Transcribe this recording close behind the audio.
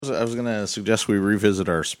I was going to suggest we revisit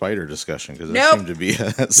our spider discussion because Nope. that seemed to be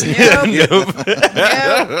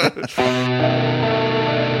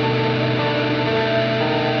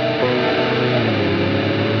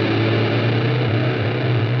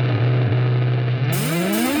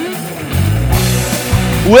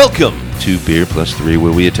Welcome to Beer Plus 3,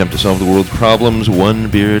 where we attempt to solve the world's problems one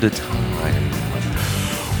beer at a time.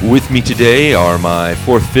 With me today are my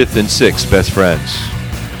 4th, 5th, and 6th best friends.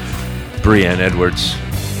 Brianne Edwards.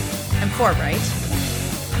 I'm 4, right?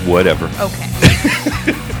 Whatever. Okay.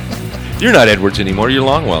 You're not Edwards anymore. You're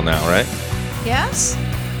Longwell now, right? Yes?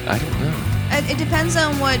 I don't know. It depends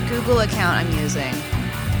on what Google account I'm using.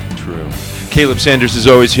 True. Caleb Sanders is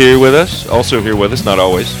always here with us. Also here with us, not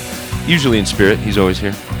always. Usually in spirit, he's always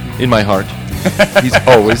here. In my heart, he's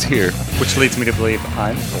always here. Which leads me to believe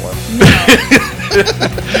I'm 4.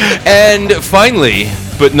 And finally,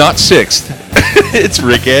 but not 6th, it's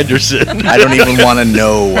Rick Anderson. I don't even want to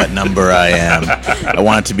know what number I am. I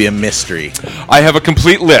want it to be a mystery. I have a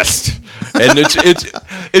complete list. And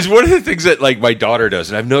it's one of the things that like my daughter does,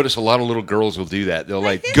 and I've noticed a lot of little girls will do that. They'll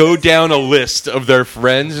like go down a list of their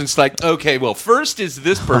friends, and it's like, okay, well, first is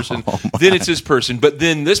this person, then it's this person, but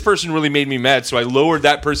then this person really made me mad, so I lowered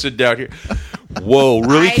that person down here. Whoa,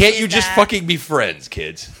 really? I Can't did you just that. fucking be friends,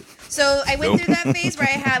 kids? So I went through that phase where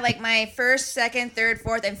I had like my 1st, 2nd, 3rd,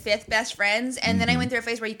 4th, and 5th best friends, and then I went through a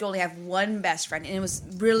phase where you could only have one best friend, and it was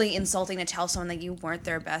really insulting to tell someone that you weren't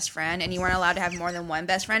their best friend, and you weren't allowed to have more than one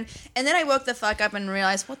best friend. And then I woke the fuck up and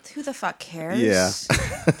realized, who the fuck cares? Yeah.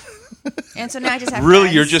 And so now I just have Really,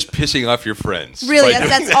 friends. you're just pissing off your friends. Really, By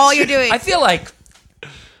that's all you're doing. I feel like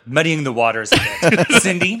muddying the waters a bit.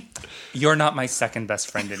 Cindy, you're not my 2nd best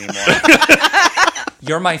friend anymore.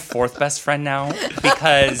 You're my 4th best friend now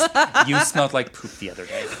because you smelled like poop the other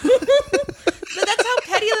day. But that's how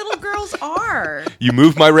petty little girls are. You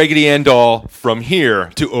move my Raggedy Ann doll from here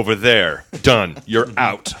to over there. Done. You're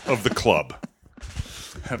out of the club.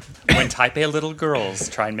 When type A little girls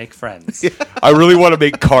try and make friends. I really want to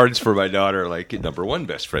make cards for my daughter, like number 1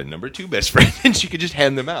 best friend, number 2 best friend, and she could just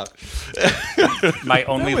hand them out. My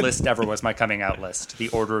only list ever was my coming out list, the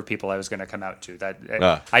order of people I was going to come out to.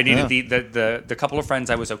 I needed the couple of friends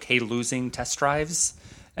I was okay losing test drives.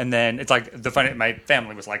 And then it's like my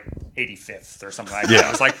family was like 85th or something like that.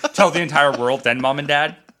 I was like, tell the entire world, then mom and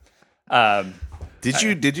dad. Did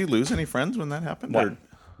you lose any friends when that happened? One.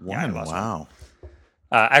 One? Yeah, I lost Wow.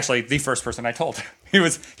 Actually, the first person I told. He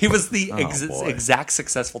was the boy. exact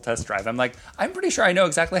successful test drive. I'm like, I'm pretty sure I know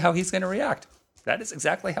exactly how he's going to react. That is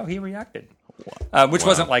exactly how he reacted. Which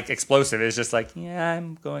wasn't like explosive. It was just like, yeah,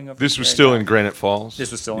 I'm going over. This was there still now. in Granite Falls?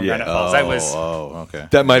 This was still in Granite Falls. I was okay.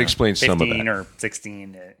 That might explain some of 15 that. or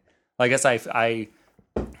 16. I guess I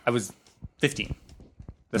was 15.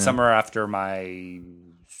 The summer after my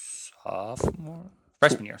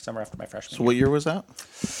freshman year. Summer after my freshman So year. what year was that?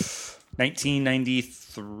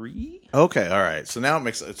 1993. Okay, all right. So now it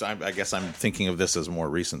makes. I guess I'm thinking of this as a more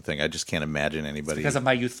recent thing. I just can't imagine anybody. Because of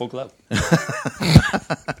my youthful glow.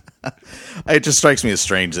 It just strikes me as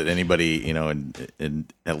strange that anybody, in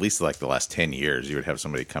at least like the last 10 years, you would have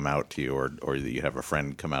somebody come out to you, or that you have a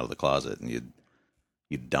friend come out of the closet and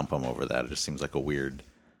you'd dump them over that. It just seems like a weird.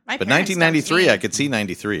 My But parents 1993, dumped I me. could see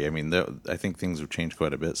 93. I mean, I think things have changed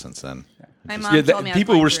quite a bit since then. My mom Yeah, told me I was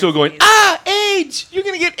people were through still a going, phase. AIDS! You're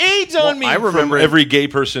going to get AIDS on me! I remember from every gay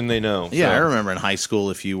person they know. Yeah, So. I remember in high school,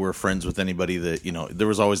 if you were friends with anybody that, there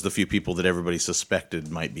was always the few people that everybody suspected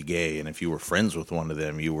might be gay. And if you were friends with one of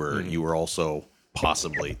them, you were also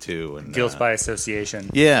possibly too. And Guilt by association.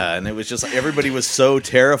 yeah, and it was just everybody was so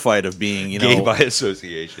terrified of being, Gay by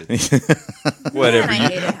association. Man, I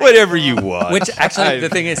hated high whatever you want. Which actually, the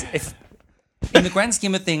thing is, if in the grand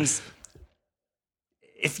scheme of things,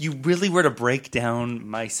 if you really were to break down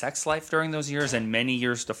my sex life during those years and many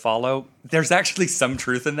years to follow, there's actually some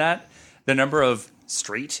truth in that. The number of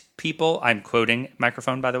straight people, I'm quoting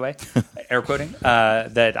microphone, by the way, air quoting,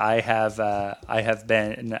 that I have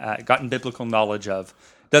been gotten biblical knowledge of,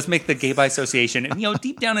 does make the gay by association. And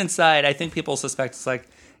deep down inside, I think people suspect it's like,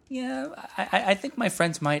 yeah, I think my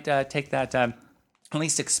friends might take that. At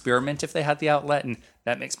least experiment if they had the outlet, and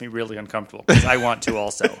that makes me really uncomfortable because I want to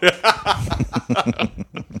also.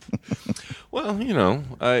 Well,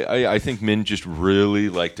 I think men just really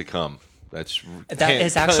like to come. That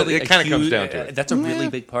is actually it kind of comes down to it. That's a really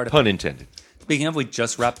big part of it. Pun intended. Speaking of, we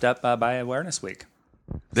just wrapped up by Awareness Week.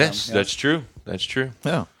 That's true. That's true.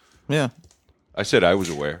 Yeah. I said I was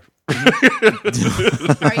aware. Are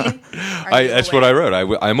you? That's what I wrote.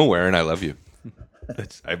 I'm aware and I love you.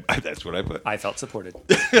 That's what I put. I felt supported.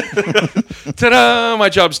 Ta-da! My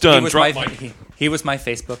job's done. He was, Drop my, he was my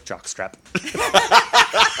Facebook jockstrap.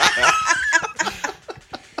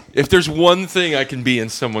 If there's one thing I can be in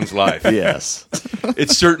someone's life, Yes.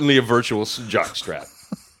 it's certainly a virtual jockstrap.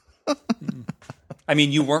 I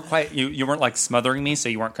mean, you weren't quite you weren't like smothering me, so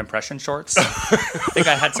you weren't compression shorts. I think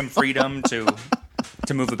I had some freedom to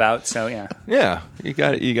move about. So yeah, Yeah, you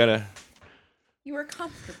got it. You got to. You were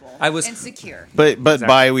comfortable. I was- and secure. But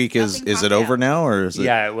bye week is Nothing it popped over out. now or is it?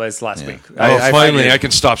 yeah. It was last week. Finally, find it- I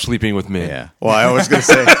can stop sleeping with me. Yeah. Well, I was going to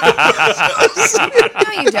say.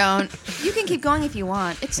 No, you don't. You can keep going if you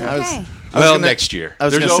want. It's okay. Well, gonna- next year. I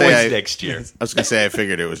was There's gonna say always I- next year. I was going to say I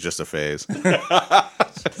figured it was just a phase.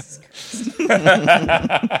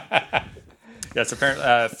 Yes,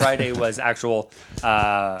 apparently Friday was actual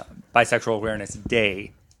Bisexual Awareness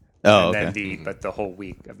Day. Oh, and okay. then the whole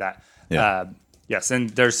week of that. Yeah. Yes, and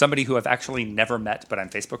there's somebody who I've actually never met, but I'm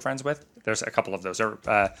Facebook friends with. There's a couple of those,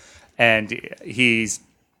 and he's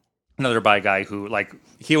another bi guy who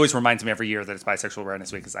he always reminds me every year that it's Bisexual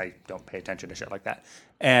Awareness Week because I don't pay attention to shit like that.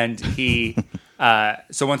 And he,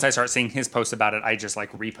 so once I start seeing his posts about it, I just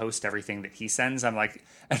repost everything that he sends. I'm like,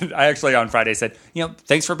 and I actually on Friday said,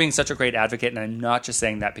 thanks for being such a great advocate, and I'm not just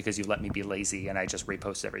saying that because you let me be lazy, and I just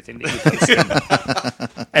repost everything that you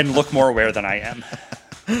post and look more aware than I am.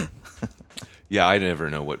 Yeah, I never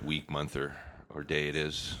know what week, month, or day it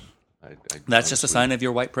is. That's just a sign of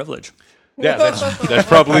your white privilege. Yeah, that's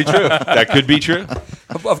probably true. That could be true.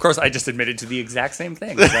 Of course, I just admitted to the exact same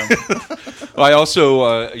thing. So. I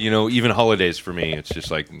also, even holidays for me, it's just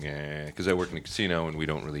because I work in a casino and we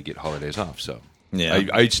don't really get holidays off. So Yeah.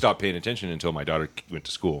 I stopped paying attention until my daughter went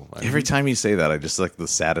to school. Every time you say that, I just the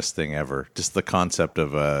saddest thing ever. Just the concept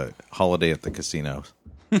of a holiday at the casinos.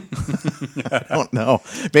 I don't know.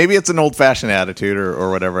 Maybe it's an old-fashioned attitude or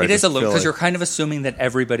whatever. It is a little because you're kind of assuming that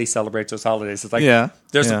everybody celebrates those holidays. It's Yeah.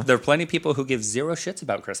 there are plenty of people who give zero shits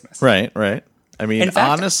about Christmas. right. I mean, In fact,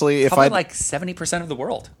 honestly, if I probably 70% of the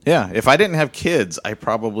world. if I didn't have kids, I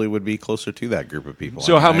probably would be closer to that group of people.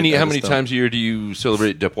 So I how mean, many I just don't- times a year do you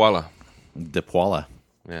celebrate Dipwala? Dipwala?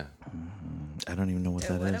 Yeah, I don't even know what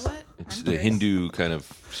that is. it's the Hindu kind of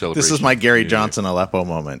celebration. This is my Gary Yeah. Johnson Aleppo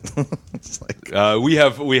moment. It's like, We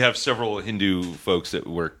have several Hindu folks that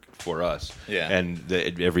work for us. Yeah. and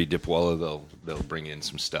every Dipwala they'll bring in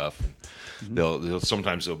some stuff. And they'll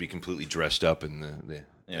sometimes they'll be completely dressed up in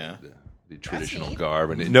the traditional neat.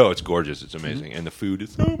 garb. And no, it's gorgeous. It's amazing, and the food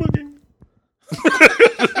is so fucking.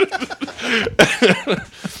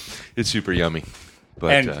 It's super yummy,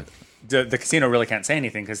 but. And the casino really can't say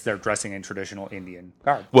anything because they're dressing in traditional Indian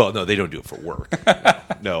garb. Well, no, they don't do it for work.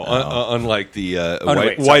 No, unlike the no, wait,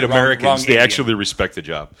 sorry, white wrong Americans, they Indian. actually respect the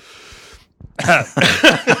job.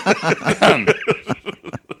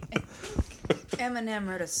 Eminem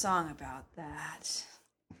wrote a song about that.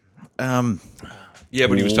 Yeah,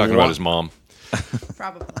 but he was talking about his mom.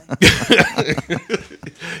 Probably.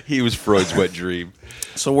 He was Freud's wet dream.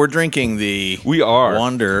 so we're drinking the We are.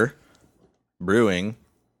 Wander Brewing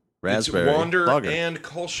Raspberry It's Wander Lager. and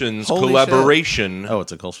Kolschen's Holy collaboration Oh,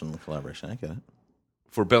 it's a Colson collaboration. I get it.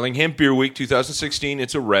 for Bellingham Beer Week 2016.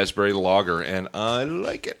 It's a raspberry lager, and I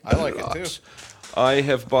like it. I like it, a lot. too. I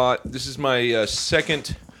have bought. This is my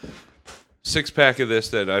second 6-pack of this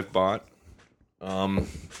that I've bought.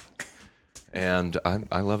 And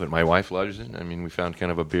I love it. My wife loves it. I mean, we found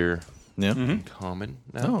kind of a beer Yeah. in common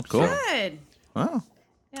now. Oh, cool. Good. Oh.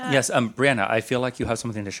 Yes, Brianna, I feel like you have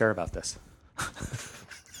something to share about this.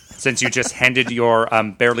 Since you just handed your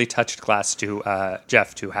barely touched glass to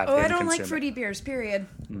Jeff to have Oh, him I don't like consume it. fruity beers, period.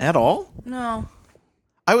 At all? No.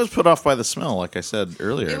 I was put off by the smell, like I said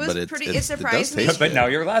earlier. It was but pretty- it it does surprised me. taste But good. now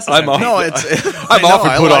your glass is I'm empty. off. No, it's. I'm I know, often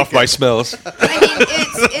I put like off by it. smells. I mean,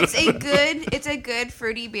 it's a good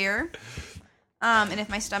fruity beer. And if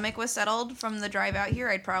my stomach was settled from the drive out here,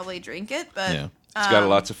 I'd probably drink it. But Yeah. It's got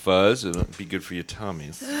lots of fuzz, and it'll be good for your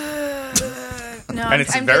tummies. no, And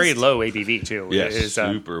it's I'm very just, low ABV, too. Yes, It is,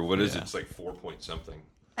 super. What is it? It's like 4 point something.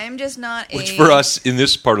 I'm just not Which a. for us in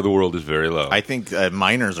this part of the world is very low. I think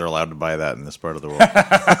minors are allowed to buy that in this part of the world.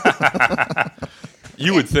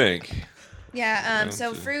 You would think. Yeah.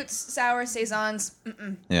 So fruits, sour saisons.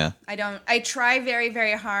 Yeah. I don't. I try very,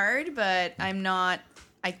 very hard, but I'm not.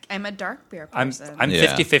 I'm a dark beer I'm person.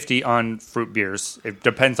 Yeah. 50-50 on fruit beers. It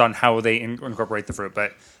depends on how they incorporate the fruit,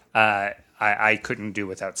 but I couldn't do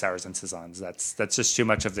without sours and saisons. That's just too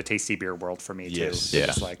much of the tasty beer world for me too. Yes. Yeah.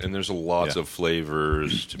 Just like And there's lots Yeah. of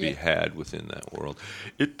flavors to be had within that world.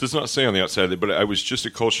 It does not say on the outside, but I was just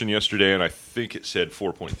at Kolschen yesterday, and I think it said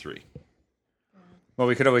 4.3. well,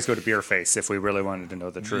 we could always go to Beer Face if we really wanted to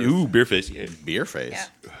know the truth. Ooh, beer face. Yeah. Beer face.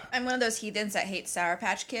 yeah. I'm one of those heathens that hate Sour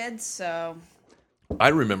Patch Kids. So. I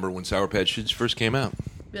remember when Sour Patch Kids first came out.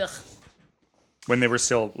 Ugh. When they were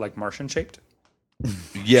still like Martian shaped.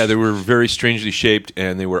 Yeah, they were very strangely shaped,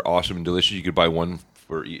 and they were awesome and delicious. You could buy one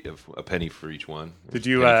for a penny for each one. Did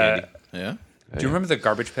you? Penny candy. Yeah. Do you remember the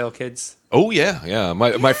Garbage Pail Kids? Oh yeah.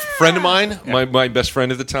 My friend of mine, my best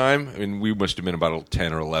friend at the time. I mean, we must have been about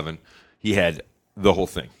 10 or 11. He had the whole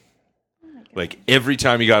thing. Like every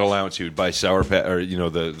time he got allowance, he would buy Sour Patch or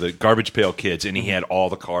the Garbage Pail Kids, and he had all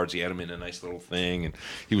the cards. He had them in a nice little thing, and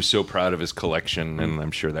he was so proud of his collection. And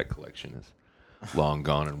I'm sure that collection is long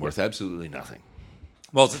gone and worth absolutely nothing.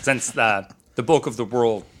 Well, since the bulk of the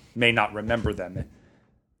world may not remember them,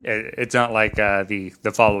 it's not like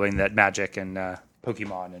the following that Magic and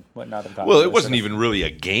Pokemon and whatnot have got. Well, it wasn't even really a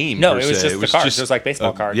game. No, per it was se. just the cards. It was like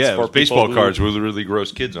baseball cards. Yeah, it for was baseball people cards with really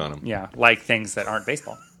gross kids on them. Yeah, like things that aren't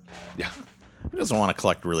baseball. Yeah. Who doesn't want to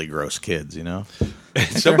collect really gross kids, you know?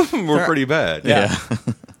 Some of them were pretty bad. Yeah.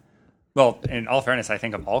 Well, in all fairness, I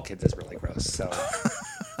think of all kids as really gross. So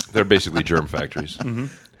They're basically germ factories.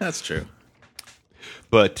 That's true.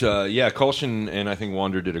 But Kolsch and I think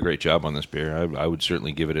Wander did a great job on this beer. I would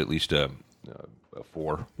certainly give it at least a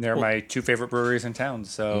 4. they're my two favorite breweries in town.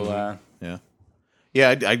 So Yeah,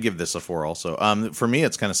 I'd give this a 4 also. For me,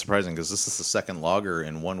 it's kind of surprising because this is the second lager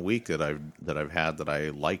in 1 week that I've had that I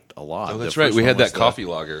liked a lot. Oh, that's The right. first We one had was that coffee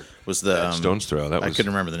lager. Was the at Stone's Throw. That I was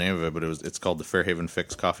couldn't remember the name of it, but it's called the Fairhaven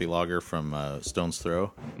Fix Coffee Lager from Stone's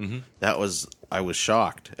Throw. Mm-hmm. I was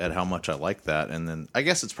shocked at how much I liked that, and then I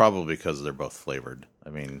guess it's probably because they're both flavored. I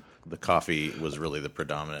mean, the coffee was really the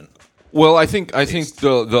predominant. Well, I think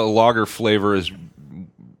the lager flavor is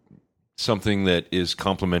something that is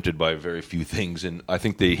complemented by very few things, and I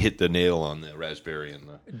think they hit the nail on the raspberry and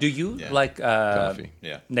the do you like coffee.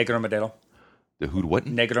 Yeah. Negro Modelo? The who what?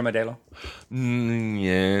 Negro Modelo.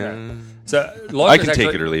 Yeah. So lagers I can actually,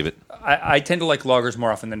 take it or leave it. I tend to like lagers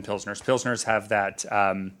more often than pilsners. Pilsners have that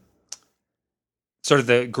sort of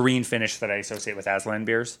the green finish that I associate with Aslan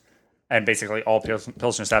beers, and basically all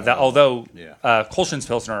pilsners have that. Although Kolschen's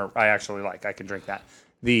Pilsner I actually like. I can drink that.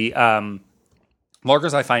 The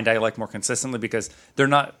lagers I find I like more consistently because they're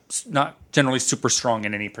not generally super strong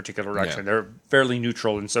in any particular direction. Yeah. They're fairly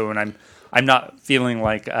neutral, and so when I'm not feeling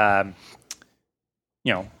like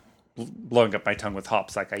blowing up my tongue with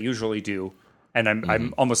hops like I usually do, and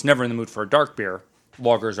I'm almost never in the mood for a dark beer.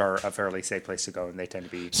 Lagers are a fairly safe place to go, and they tend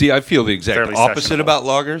to be. See, I feel the exact fairly opposite sessionable. about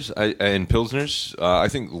lagers and pilsners. I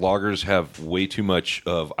think lagers have way too much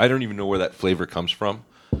of. I don't even know where that flavor comes from.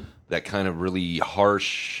 That kind of really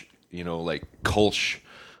harsh, like Kolsch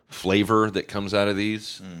flavor that comes out of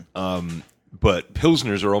these. But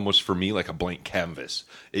pilsners are almost for me like a blank canvas.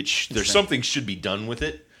 There's something should be done with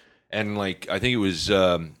it, and like I think it was.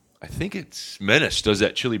 I think it's Menace does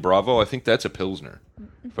that Chili Bravo. I think that's a Pilsner,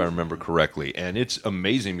 if I remember correctly. And it's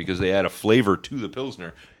amazing because they add a flavor to the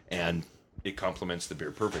Pilsner, and it complements the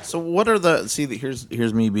beer perfectly. So what are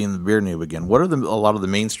here's me being the beer noob again. What are a lot of the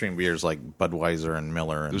mainstream beers like Budweiser and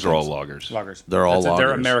Miller? And Those are all lagers. Lagers. They're all They're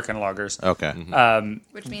lagers. American lagers. Okay.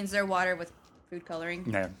 Which means they're water with food coloring.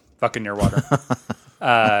 Yeah, fucking your water.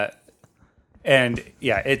 And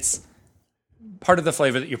yeah, it's part of the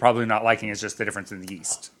flavor that you're probably not liking is just the difference in the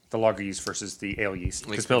yeast, the lager yeast versus the ale yeast,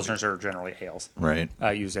 because pilsners are generally ales. Right.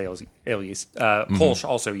 Use ale yeast. Kolsch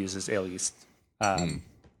also uses ale yeast,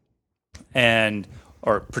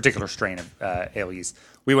 or particular strain of ale yeast.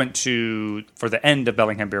 We went for the end of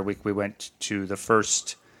Bellingham Beer Week. We went to the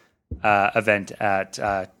first event at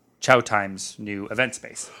Chow Time's new event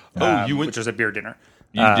space. You went- which was a beer dinner.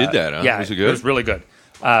 You did that, huh? Yeah, Was it good? It was really good.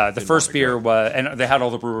 The first beer was, and they had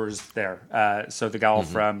all the brewers there. So the gal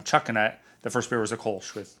from Chuckanut, the first beer was a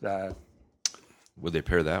Kolsch with. What'd they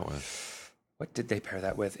pair that with? What did they pair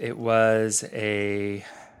that with? It was a.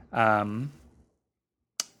 It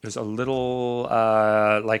was a little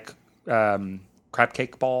crab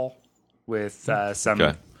cake ball with some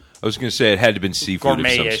Okay. I was going to say it had to have been seafood of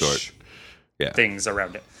some gourmet-ish sort. Yeah. things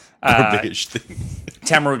around it. Gourmet-ish thing.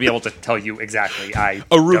 Tamara would be able to tell you exactly.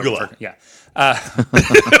 Arugula. Yeah.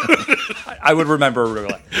 I would remember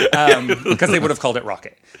arugula because they would have called it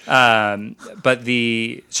rocket. But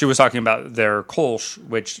she was talking about their Kolsch,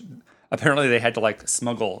 which apparently they had to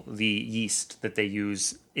smuggle the yeast that they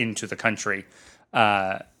use into the country,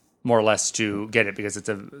 more or less to get it because it's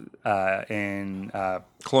in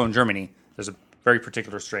Cologne, Germany. There's a very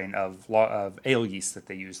particular strain of ale yeast that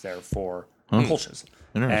they use there for Kolsches,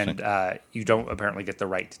 and you don't apparently get the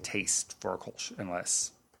right taste for a Kolsch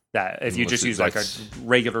unless. That if you just use a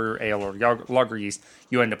regular ale or lager yeast,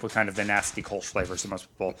 you end up with kind of the nasty Kolsch flavors that most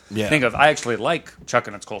people think of. I actually like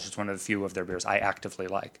Chuckanut's Kolsch. It's one of the few of their beers I actively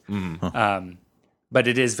like. But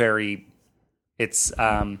it is it's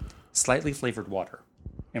slightly flavored water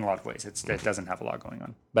in a lot of ways. It doesn't have a lot going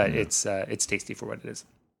on, but it's tasty for what it is.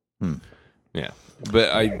 Yeah, but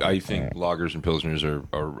I think lagers and pilsners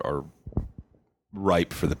are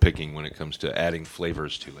ripe for the picking when it comes to adding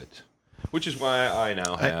flavors to it. Which is why I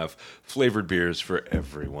now have flavored beers for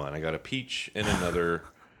everyone. I got a peach and another.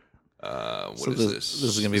 What is this? This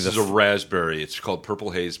is going to be This is a raspberry. It's called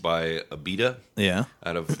Purple Haze by Abita. Yeah.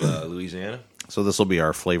 Out of Louisiana. So this will be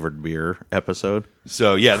our flavored beer episode.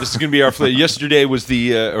 So yeah, this is going to be our flavor. Yesterday was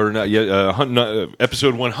the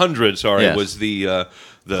episode 100. Sorry, Yes. was the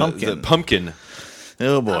pumpkin.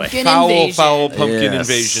 Oh boy. Pumpkin Foul invasion. pumpkin Yes,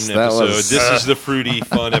 invasion that episode. was- This is the fruity,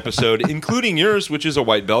 fun episode, including yours, which is a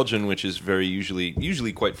white Belgian, which is very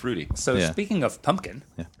usually quite fruity. So Yeah. speaking of pumpkin,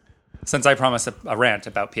 since I promised a rant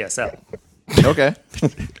about PSL, Okay.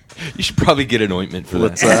 You should probably get an ointment for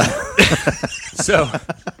that. so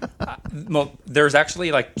well, there's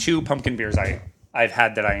actually like 2 pumpkin beers I've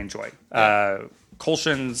had that I enjoy.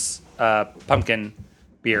 Kolschen's pumpkin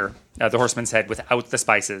beer, the Horseman's Head without the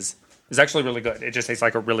spices, is actually really good. It just tastes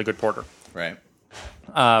like a really good porter. Right.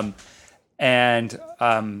 And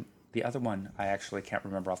the other one, I actually can't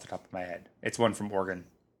remember off the top of my head. It's one from Oregon,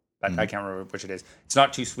 but I can't remember which it is. It's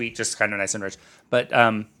not too sweet, just kind of nice and rich. But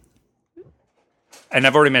and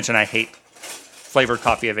I've already mentioned I hate flavored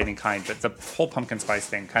coffee of any kind, but the whole pumpkin spice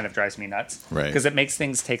thing kind of drives me nuts. Right. Because it makes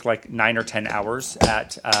things take like 9 or 10 hours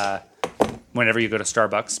at whenever you go to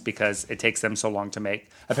Starbucks because it takes them so long to make.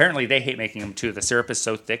 Apparently, they hate making them too. The syrup is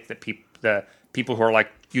so thick that the people who are like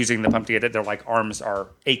using the pump to get it, their like arms are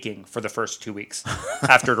aching for the first 2 weeks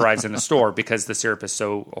after it arrives in the store because the syrup is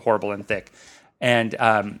so horrible and thick. And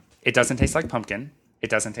it doesn't taste like pumpkin. It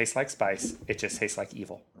doesn't taste like spice. It just tastes like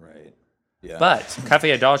evil. Right. Yeah. But Cafe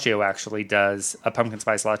Adagio actually does a pumpkin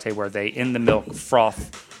spice latte where they, in the milk,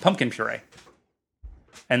 froth pumpkin puree.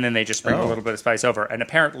 And then they just sprinkle a little bit of spice over. And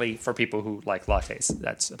apparently, for people who like lattes,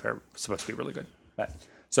 that's supposed to be really good. But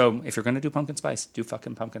so if you're going to do pumpkin spice, do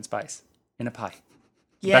fucking pumpkin spice in a pie.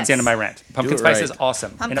 Yes. That's the end of my rant. Pumpkin it spice right. is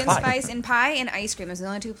awesome Pumpkin in a pie. spice in pie and ice cream. Those are the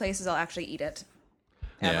only 2 places I'll actually eat it.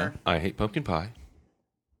 Ever. I hate pumpkin pie.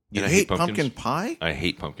 You And I hate pumpkins. pumpkin pie? I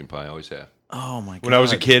hate pumpkin pie. I always have. Oh my god. When I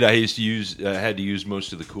was a kid, I used to had to use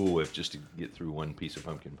most of the Cool Whip just to get through one piece of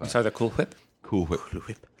pumpkin pie. Sorry, the Cool Whip? Cool Whip.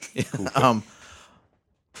 um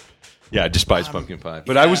Yeah, I despise pumpkin pie.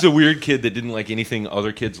 But I was the weird kid that didn't like anything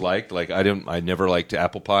other kids liked. Like I never liked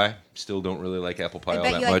apple pie. Still don't really like apple pie I all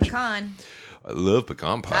bet that you like much. pecan. I love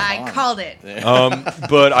pecan pie. I called it.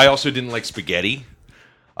 But I also didn't like spaghetti.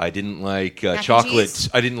 I didn't like and chocolate. cheese.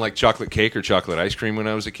 I didn't like chocolate cake or chocolate ice cream when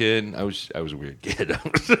I was a kid. I was a weird kid.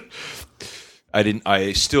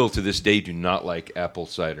 I still to this day do not like apple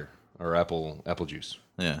cider or apple juice.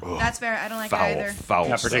 yeah. That's fair. I don't like it either. Foul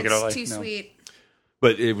Not stuff. particularly. It's too No. sweet.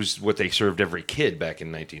 But it was what they served every kid back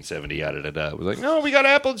in 1970. It was like, no, we got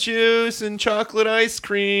apple juice and chocolate ice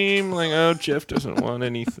cream. Like, oh, Jeff doesn't want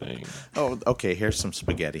anything. Oh, okay, here's some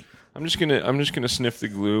spaghetti. I'm just gonna sniff the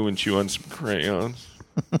glue and chew on some crayons.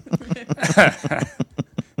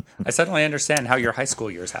 I suddenly understand how your high school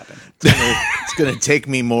years happened. It's going to take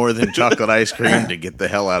me more than chocolate ice cream to get the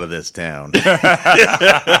hell out of this town.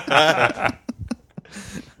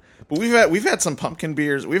 But we've had some pumpkin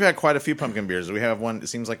beers. We've had quite a few pumpkin beers. We have one. It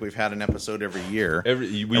seems like we've had an episode every year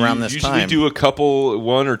We around this usually time. do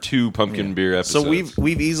one or two pumpkin beer episodes. So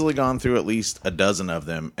we've easily gone through at least a dozen of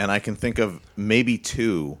them, and I can think of maybe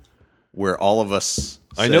 2 where all of us.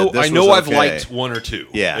 I said know this I've was okay. liked one or two.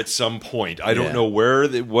 Yeah. At some point, I don't Yeah. know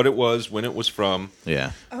what it was, when it was from.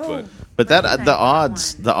 Yeah, Oh, but that What the that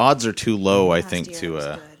odds one? the odds are too low. I last think year to was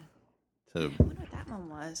to good. I wonder what that one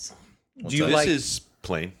was. Do you This like is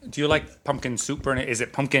plain. Do you like pumpkin soup, or is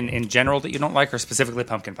it pumpkin in general that you don't like, or specifically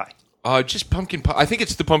pumpkin pie? Just pumpkin pie. I think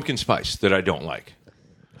it's the pumpkin spice that I don't like.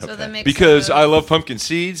 So the mix Because of, I love pumpkin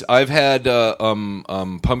seeds. I've had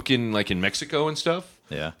pumpkin like in Mexico and stuff.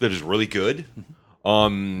 Yeah. That is really good.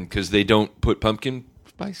 Because they don't put pumpkin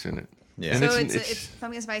spice in it. Yeah. And So it's- it's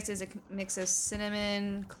pumpkin spice is a mix of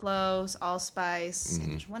cinnamon, cloves, allspice.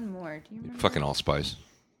 And there's one more. Do you remember? fucking allspice.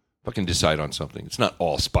 Fucking decide on something. It's not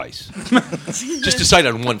all spice. Just decide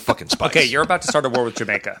on one fucking spice. Okay, you're about to start a war with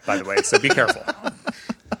Jamaica, by the way, so be careful.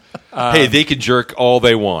 Hey, they can jerk all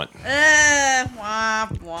they want.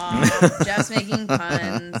 Womp womp. Just making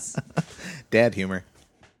puns. dad humor.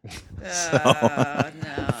 No.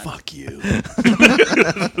 Fuck you.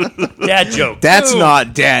 Dad joke. That's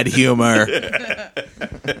not dad humor.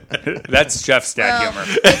 That's Jeff's dad Well, humor.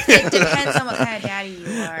 it depends on what kind of daddy you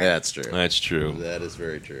are. That's true. That's true. That is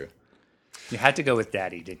very true. You had to go with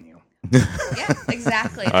daddy, didn't you? Yeah,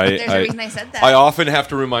 exactly. There's a reason I said that. I often have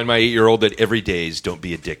to remind my 8-year-old that every day is don't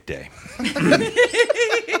be a dick day.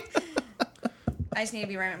 I just need to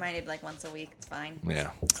be reminded like once a week. It's fine.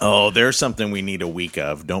 Yeah. Oh, there's something we need a week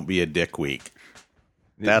of. Don't be a dick week.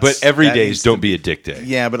 But every that day needs is to don't be a dick day.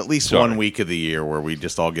 Yeah, but at least Sorry. 1 week of the year where we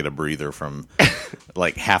just all get a breather from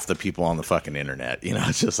like half the people on the fucking internet. You know,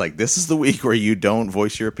 it's just like this is the week where you don't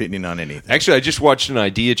voice your opinion on anything. Actually, I just watched an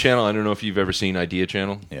Idea Channel. I don't know if you've ever seen Idea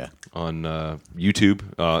Channel. Yeah. On YouTube.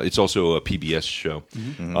 It's also a PBS show.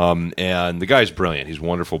 And the guy's brilliant. He's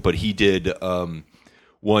wonderful. But he did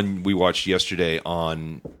one we watched yesterday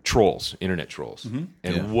on trolls, internet trolls.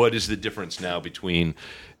 And what is the difference now between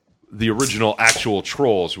the original actual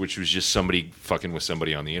trolls, which was just somebody fucking with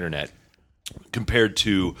somebody on the internet, compared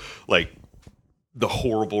to like the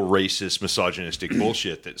horrible racist, misogynistic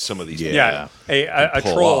bullshit that some of these people Yeah, a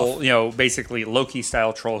pull troll, off. you know, basically Loki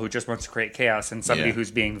style troll who just wants to create chaos, and somebody Yeah.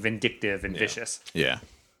 who's being vindictive and vicious. Yeah.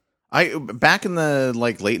 I back in the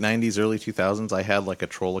like late 90s, early 2000s, I had like a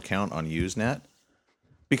troll account on Usenet.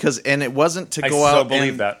 Because it wasn't to I go so out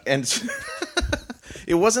believe and, that. and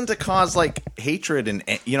it wasn't to cause like hatred and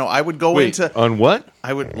you know, I would go Wait, into on what?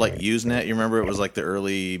 I would like Usenet. You remember it was like the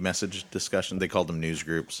early message discussion. They called them news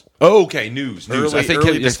groups. Oh, okay, news. Early- I think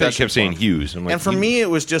early I discussion kept saying forums. Hughes. I'm like, And for Hughes. me, it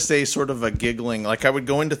was just a sort of a giggling. Like I would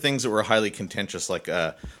go into things that were highly contentious, like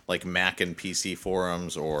Mac and PC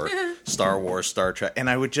forums or Star Wars, Star Trek, and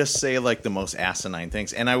I would just say like the most asinine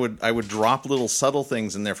things. And I would drop little subtle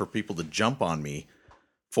things in there for people to jump on me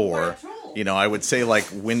for. You know, I would say like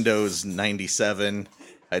Windows 97.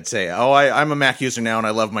 I'd say, oh, I'm a Mac user now, and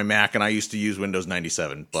I love my Mac, and I used to use Windows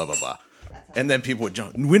 97. Blah blah blah. And then people would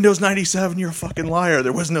jump, Windows 97, you're a fucking liar.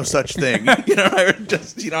 There was no such thing. You know, I would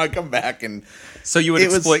just, I come back and So you would It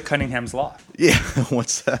was- exploit Cunningham's law. yeah,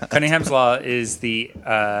 what's that? Cunningham's law is the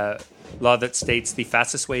law that states the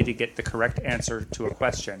fastest way to get the correct answer to a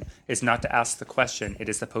question is not to ask the question; it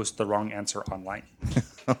is to post the wrong answer online.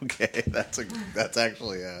 Okay, that's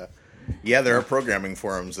actually yeah, there are programming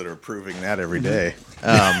forums that are proving that every day.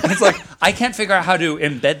 It's like I can't figure out how to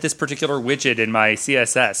embed this particular widget in my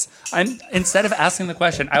CSS. Instead of asking the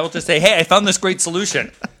question, I will just say, "Hey, I found this great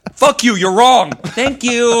solution." Fuck you, you're wrong. Thank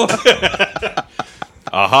you.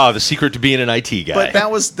 Aha, the secret to being an IT guy. But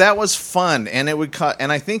that was fun, and it would cut.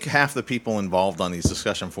 And I think half the people involved on these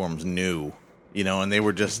discussion forums knew, you know, and they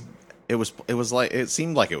were just. It was like it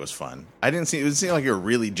seemed like it was fun. It didn't seem like you were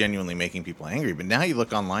really genuinely making people angry. But now you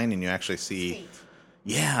look online and you actually see,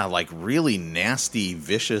 yeah, like really nasty,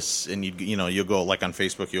 vicious, and you'll go like on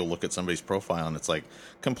Facebook, you'll look at somebody's profile and it's like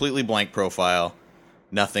completely blank profile,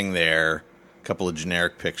 nothing there, a couple of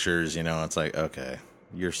generic pictures. You know, it's like okay,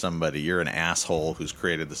 you're an asshole who's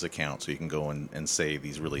created this account, so you can go and say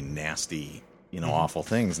these really nasty, awful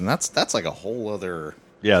things, and that's like a whole other.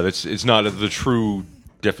 yeah, it's not the true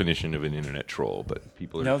definition of an internet troll, but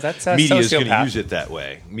people are. No, that's a media is going to sociopath. use it that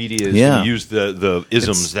way. Media is Yeah. going to use the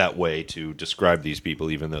isms that way to describe these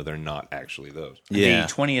people, even though they're not actually those. Yeah.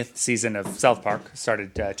 The 20th season of South Park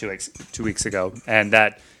started 2 weeks ago, and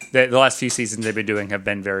that the last few seasons they've been doing have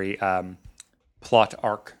been very plot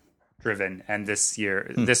arc driven. And this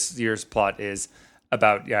year's plot is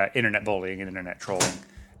about internet bullying and internet trolling,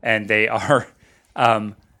 and they are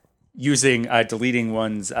using deleting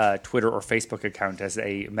one's Twitter or Facebook account as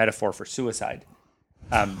a metaphor for suicide,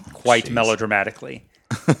 quite melodramatically,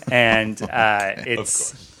 and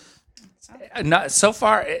it's. Not so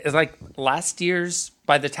far. It's like last year's.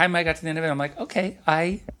 By the time I got to the end of it, I'm like, okay,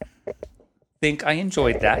 I think I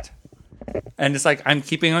enjoyed that, and it's like I'm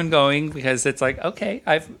keeping on going because it's like, okay,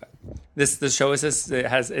 the show is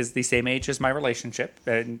the same age as my relationship,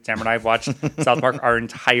 and Tamara and I have watched South Park our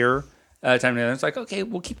entire time together. It's like, okay,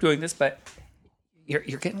 we'll keep doing this, but you're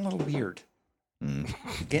getting a little weird. You're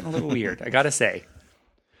getting a little weird. I gotta say.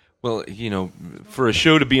 Well, for a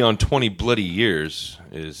show to be on 20 bloody years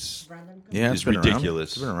is Yeah, is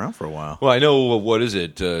ridiculous. It's been around for a while. Well, I know, what is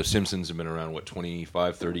it? Simpsons have been around,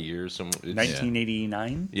 25, 30 years?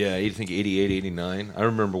 1989. Yeah, I think 88, 89. I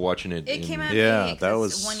remember watching it. It came out. Yeah, Yeah, that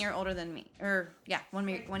was was- 1 year older than me, or yeah, 1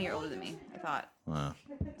 year older than me. I thought. Wow.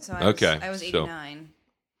 So I was, Okay, I was so- 89.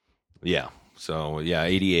 Yeah. So,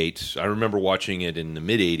 88. I remember watching it in the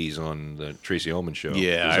mid-'80s on the Tracy Ullman show.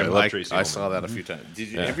 Yeah, 'Cause love Tracy I Ullman. saw that a few times.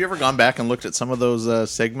 Have you ever gone back and looked at some of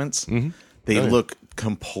those segments? Mm-hmm. They look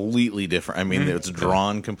completely different. I mean, it's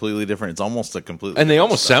drawn completely different. It's almost a completely And they different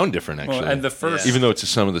almost style. sound different, actually. Well, and the first, even though it's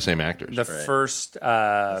some of the same actors. the first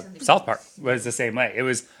South Park was the same way. It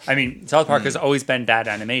was. I mean, South Park has always been bad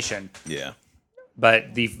animation, Yeah.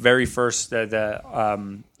 but the very first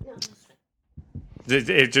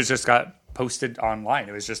it just got posted online.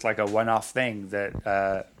 It was just like a one-off thing that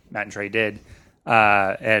Matt and Trey did,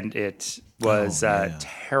 and it was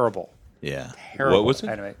terrible. Yeah. Terrible. What was it?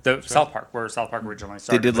 Anyway, the South Park, where South Park originally They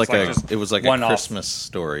started. did like just it was like a one-off. Christmas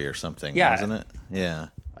story or something, Yeah. wasn't it? Yeah.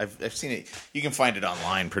 I've seen it. You can find it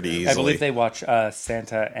online pretty easily. I believe they watch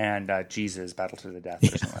Santa and Jesus battle to the death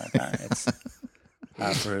or something like that.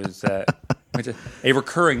 It's a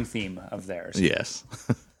recurring theme of theirs. Yes.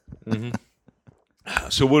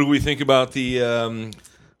 So what do we think about the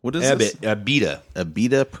What is this? Abita?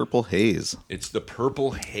 Abita Purple Haze. It's the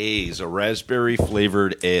Purple Haze, a raspberry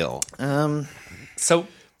flavored ale. So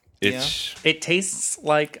It's it tastes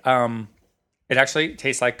like it actually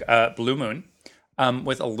tastes like Blue Moon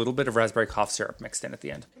with a little bit of raspberry cough syrup mixed in at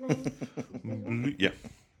the end. yeah.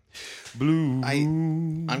 Blue.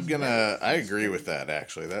 I agree with that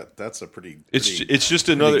actually. That's a pretty It's just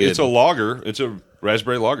another. good. It's a lager. It's a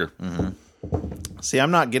raspberry lager. See,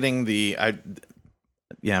 I'm not getting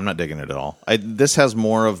I'm not digging it at all. This has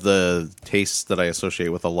more of the tastes that I associate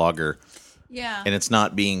with a lager, Yeah. and it's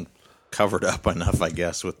not being covered up enough, I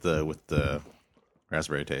guess, with the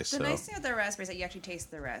raspberry taste. The So nice thing with the raspberry is that you actually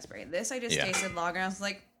taste the raspberry. This I just Yeah. tasted lager, and I was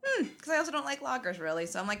like, because I also don't like lagers really.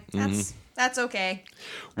 So I'm like, Mm-hmm. that's okay.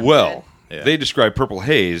 Well, Yeah. they describe Purple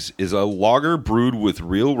Haze is a lager brewed with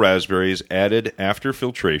real raspberries added after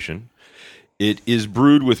filtration. It is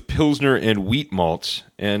brewed with Pilsner and wheat malts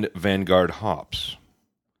and Vanguard hops.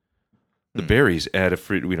 The berries add a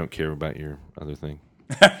fruit. We don't care about your other thing.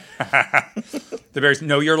 The bears,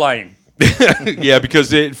 no, you're lying. Yeah,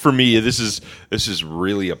 because for me, this is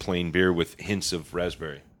really a plain beer with hints of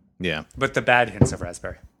raspberry. yeah, But the bad hints of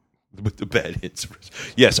raspberry. With the bad hints.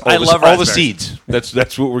 Yes, I love all the raspberries. seeds.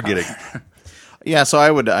 That's what we're getting. yeah. So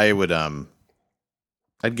I would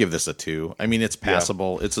I'd give this a 2. I mean, it's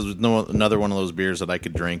passable. It's another one of those beers that I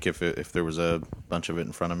could drink if there was a bunch of it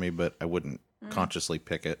in front of me, but I wouldn't consciously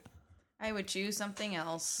pick it. I would choose something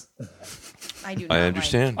else. I do. Not I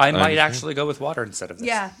understand. I might understand. actually go with water instead of this.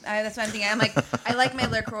 Yeah, that's what I'm thinking. I'm like, I like my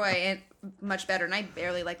LaCroix much better, and I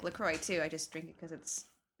barely like LaCroix too. I just drink it because it's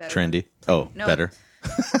better. Trendy. Oh, No. better.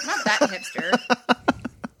 Not that hipster.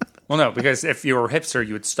 Well, no, because if you were a hipster,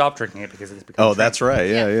 you would stop drinking it because it's become. Oh, that's right.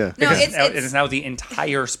 Yeah, yeah. No, Because it's, now, it it's is now the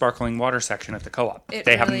entire sparkling water section at the co-op. It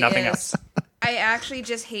They have really nothing is. else. I actually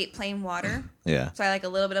just hate plain water. Yeah. So I like a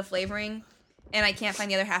little bit of flavoring, and I can't find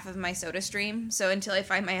the other half of my Soda Stream. So until I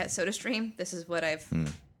find my Soda Stream, this is what I've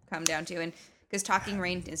come down to. And because Talking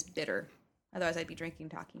Rain is bitter, otherwise I'd be drinking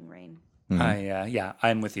Talking Rain.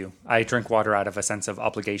 I'm with you. I drink water out of a sense of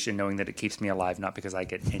obligation, knowing that it keeps me alive, not because I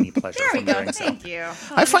get any pleasure There we from go. doing so. Thank you.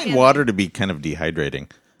 I find water to be kind of dehydrating.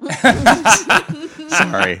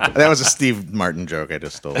 Sorry, that was a Steve Martin joke I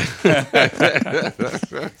just stole. Hey,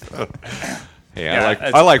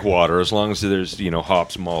 Yeah, I like water as long as there's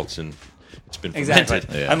hops, malts, and it's been fermented.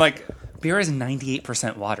 Exactly. Yeah. I'm like, beer is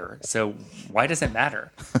 98% water, so why does it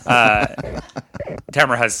matter?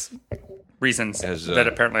 Tamara has reasons that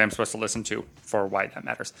apparently I'm supposed to listen to for why that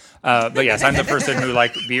matters. But yes, I'm the person who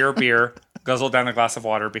like beer, guzzle down a glass of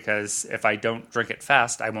water, because if I don't drink it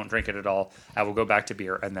fast, I won't drink it at all. I will go back to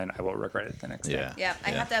beer, and then I will regret it the next day. Yeah. Yeah, I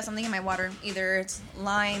have to have something in my water. Either it's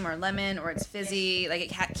lime or lemon, or it's fizzy. Like it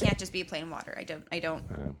can't just be plain water. I don't.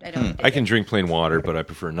 I can drink plain water, but I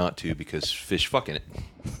prefer not to because fish fucking it.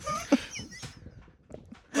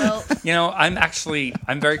 Well,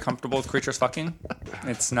 I'm very comfortable with creatures fucking.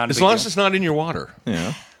 It's not a As big long deal. as it's not in your water.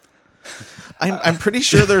 Yeah. I'm pretty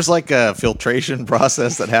sure there's like a filtration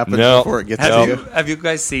process that happens No. before it gets to you. Have you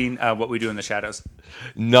guys seen What We Do in the Shadows?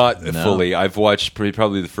 Not fully. I've watched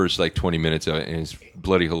probably the first 20 minutes of it, and it's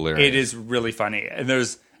bloody hilarious. It is really funny. And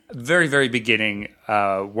there's very, very beginning,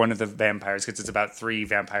 one of the vampires, because it's about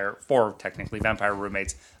four technically vampire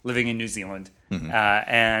roommates living in New Zealand,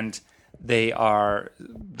 and they're all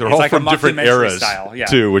like from a different mockumentary eras style, yeah.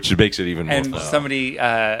 too, which makes it even more And fun. somebody,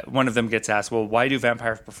 one of them gets asked, "Well, why do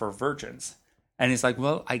vampires prefer virgins?" And he's like,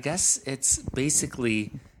 "Well, I guess it's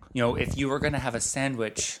basically, if you were going to have a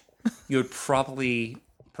sandwich, you would probably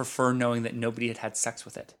prefer knowing that nobody had sex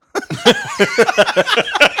with it."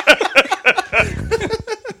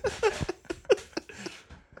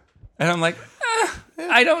 And I'm like,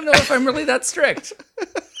 I don't know if I'm really that strict.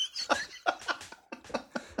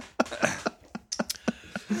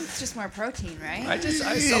 it's just more protein, right? I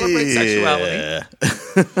celebrate sexuality.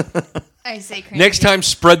 I say cringy. Next time,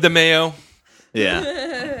 spread the mayo.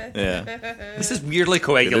 Yeah. Yeah. This is weirdly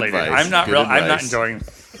coagulated. advice. I'm not Good real. I'm not advice. enjoying.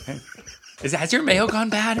 Has your mayo gone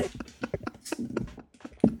bad?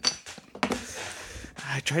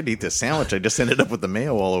 I tried to eat this sandwich. I just ended up with the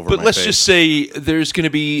mayo all over But my let's face. just say there's going to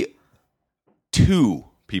be 2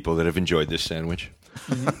 people that have enjoyed this sandwich.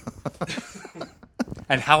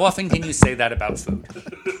 And how often can you say that about food?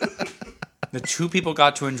 The 2 people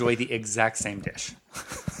got to enjoy the exact same dish.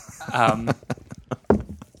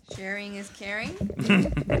 Sharing is caring.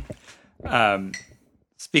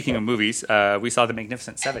 Speaking of movies, we saw The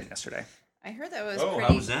Magnificent Seven yesterday. I heard that was Oh, pretty.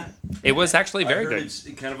 how was that? It was actually very good. It's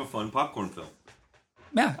kind of a fun popcorn film.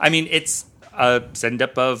 Yeah, I mean, it's a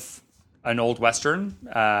send-up of an old Western.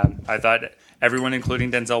 I thought everyone,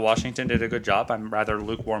 including Denzel Washington, did a good job. I'm rather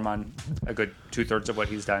lukewarm on a good 2/3 of what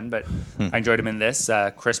he's done, but I enjoyed him in this.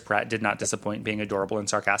 Chris Pratt did not disappoint, being adorable and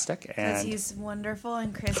sarcastic. Because And he's wonderful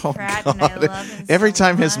and Chris Oh, Pratt, God. and I love him Every so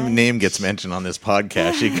time his much. name gets mentioned on this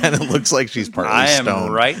podcast, she kind of looks like she's partly I am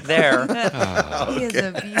stoned. right there. He is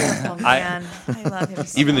a beautiful man. I love him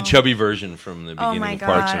so Even the chubby version from the Oh beginning my of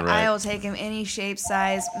Parks god, and I Rec. will take him any shape,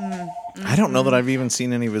 size. I don't know that I've even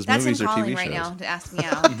seen any of his That's him movies or calling TV right shows. now to ask me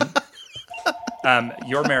out.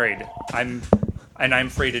 You're married. I'm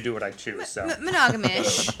free to do what I choose. So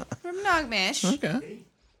Monogamish. We're monogamish. Okay.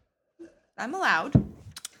 I'm allowed.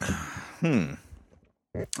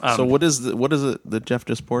 So what is it that Jeff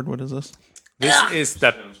just poured? What is this? this is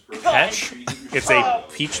the Peach. It's a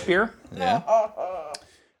peach beer. Yeah.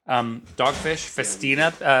 Dogfish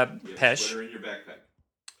Festina Pesh. in your backpack.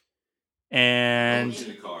 And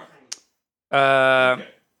the car.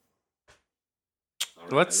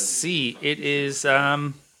 let's see. It is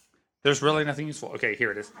there's really nothing useful. Okay,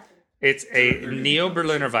 here it is. It's a Neo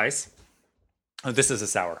Berliner Weiss. Oh, this is a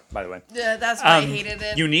sour, by the way. Yeah, that's why I hated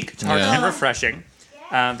it. Unique, tart, Yeah. and refreshing.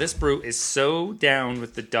 This brew is so down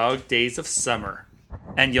with the dog days of summer,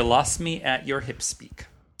 and you lost me at your hip speak.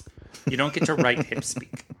 You don't get to write hip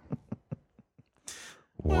speak.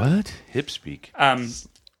 What? Hip speak.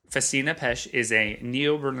 Festina Pesh is a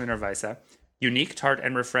Neo Berliner Weisse. Unique, tart,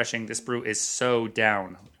 and refreshing. This brew is so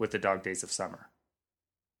down with the dog days of summer.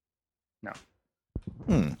 No.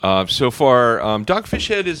 So far, Dogfish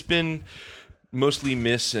Head has been mostly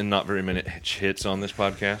miss and not very many hits on this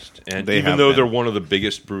podcast. And They even have though been. they're one of the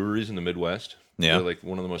biggest breweries in the Midwest, Yeah. they're like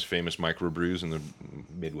one of the most famous microbrews in the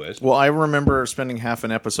Midwest. Well, I remember spending half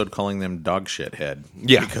an episode calling them dog shit head.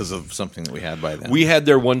 Yeah. Because of something that we had by then. We had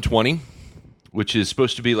their 120, which is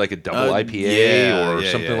supposed to be like a double IPA or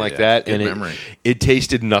something like that. Good and memory. it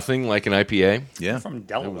tasted nothing like an IPA. Yeah. From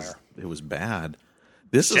Delaware. It was bad.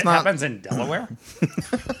 This is Shit not. happens in Delaware?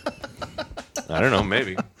 I don't know,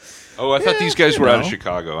 maybe. Oh, I thought these guys were out of know.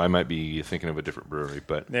 Chicago. I might be thinking of a different brewery,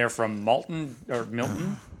 but They're from Milton.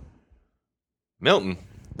 Milton.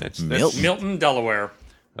 That's Milton. Milton, Delaware.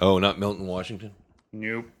 Oh, not Milton, Washington.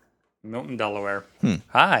 Nope. Milton, Delaware.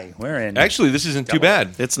 Hi, we're in. Actually, this isn't too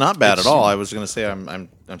bad. It's not bad at all. I was going to say I'm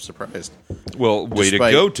surprised, Well, way to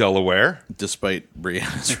Despite- go, Delaware. despite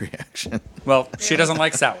Brianna's reaction. Well, she doesn't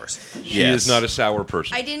like sours. She is not a sour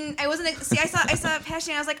person. I wasn't. See, I saw Pesh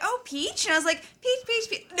and I was like, oh, peach, and I was like,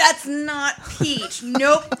 peach. That's not peach.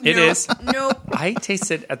 Nope. It nope, is. Nope. I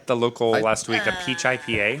tasted at the local last week a peach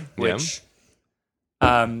IPA, which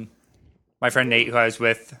my friend Nate, who I was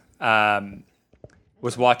with,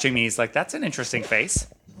 was watching me. He's like, that's an interesting face.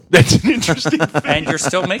 That's an interesting thing. And you're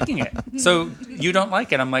still making it. So you don't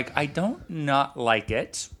like it. I'm like, I don't not like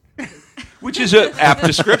it. Which is an apt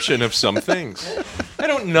description of some things. I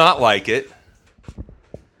don't not like it.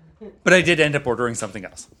 But I did end up ordering something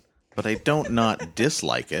else. But I don't not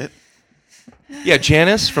dislike it. Yeah,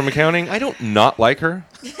 Janice from accounting, I don't not like her.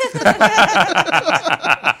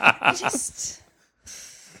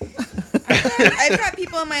 I've got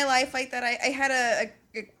people in my life like that. I had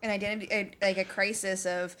an identity, like a crisis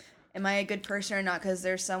of, am I a good person or not? Because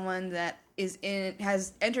there's someone that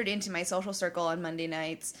has entered into my social circle on Monday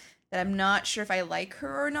nights that I'm not sure if I like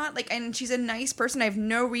her or not. Like, and she's a nice person. I have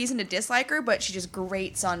no reason to dislike her, but she just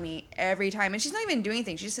grates on me every time, and she's not even doing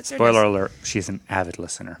anything. She just sits there. and Spoiler just- alert, she's an avid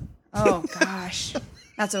listener. Oh gosh,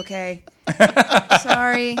 that's okay.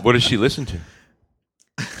 Sorry, What does she listen to?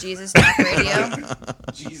 Jesus Talk Radio.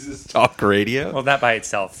 Jesus Talk Radio? Well, that by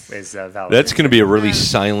itself is valid. That's going to be a really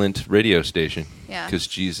silent radio station. Yeah. Because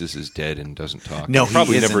Jesus is dead and doesn't talk. No, He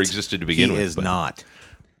probably he never isn't. existed to begin He with. is but- not.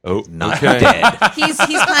 Oh, Not okay. dead. He's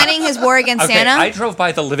planning his war against Okay, Santa. I drove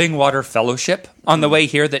by the Living Water Fellowship on the way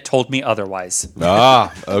here that told me otherwise.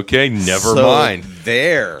 Ah, okay, never So mind.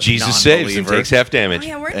 There. Jesus saves and non-believer. takes half damage. Oh,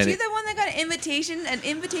 yeah, weren't And you it- the one that got an invitation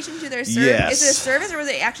to their service? Yes. Is it a service or were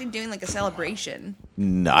they actually doing like a celebration?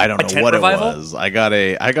 No, I don't know tent what revival? it was. I got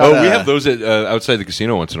Oh, we have those at, outside the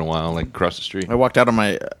casino once in a while, like across the street. I walked out on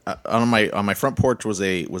my front porch was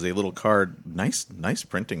a little card. Nice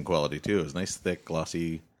printing quality too. It was nice, thick,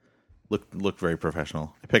 glossy. Looked very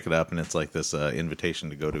professional. I pick it up and it's like this invitation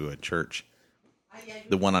to go to a church,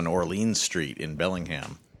 the one on Orleans Street in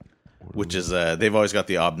Bellingham, which is they've always got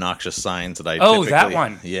the obnoxious signs that I. Oh, that typically-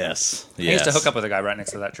 one. Yes, I used to hook up with a guy right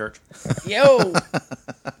next to that church. Yo,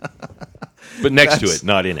 But next to it,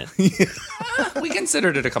 not in it. We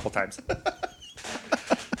considered it a couple times.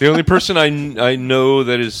 The only person I know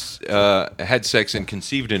that is had sex and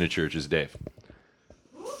conceived in a church is Dave.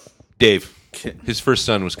 Dave. His first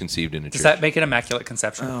son was conceived in a church. Does that make it immaculate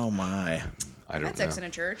conception? Oh my! I don't Had know. sex in a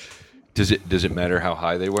church. Does it matter how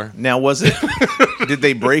high they were? Now, was it? Did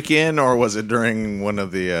they break in, or was it during one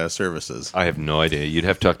of the services? I have no idea. You'd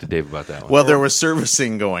have to talk to Dave about that one. Well, there was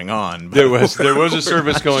servicing going on. But there was a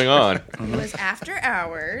service going on. It was after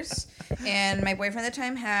hours, and my boyfriend at the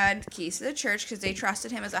time had keys to the church because they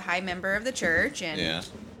trusted him as a high member of the church. And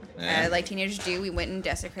yeah. like teenagers do, we went and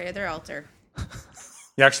desecrated their altar.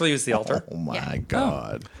 You actually used the altar? Oh my Yeah.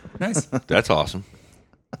 God! Nice. That's awesome.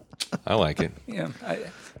 I like it. Yeah.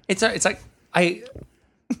 It's like I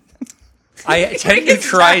tend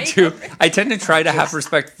to try to have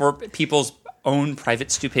respect for people's own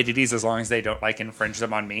private stupidities as long as they don't like infringe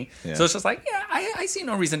them on me. Yeah. So it's just like, yeah, I see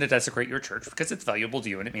no reason to desecrate your church because it's valuable to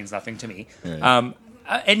you and it means nothing to me. Right.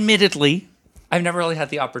 Admittedly, I've never really had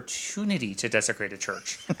the opportunity to desecrate a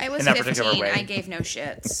church. I was in that particular 15. way. I gave no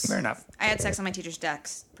shits. Fair enough. I had sex on my teacher's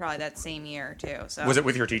decks probably that same year too. So Was it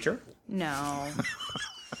with your teacher? No.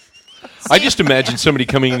 I just imagine somebody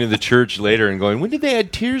coming into the church later and going, "When did they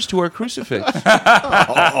add tears to our crucifix?"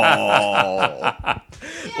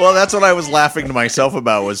 Well, that's what I was laughing to myself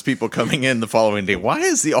about, was people coming in the following day. Why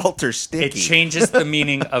is the altar It sticky? changes the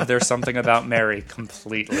meaning of "There's Something About Mary"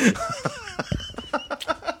 completely.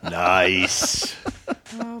 Nice.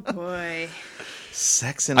 Oh boy.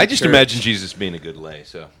 Sex in I a just church. imagine Jesus being a good lay.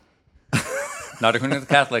 So Not according to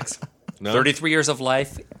the Catholics. No? 33 years of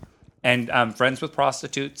life and friends with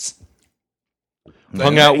prostitutes.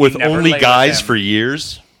 hung out with He never only lay with guys them. for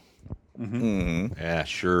years. Yeah,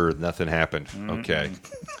 sure. Nothing happened. Okay.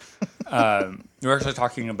 We were actually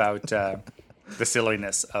talking about the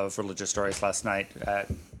silliness of religious stories last night at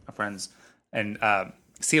a friend's. And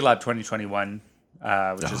C-Lab 2021,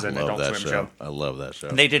 which is I an love Adult that Swim show. show. I love that show.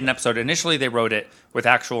 They did an episode. Initially, they wrote it with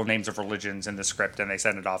actual names of religions in the script, and they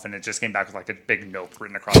sent it off, and it just came back with like a big note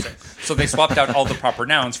written across it. So they swapped out all the proper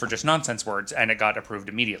nouns for just nonsense words, and it got approved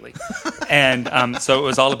immediately. And so it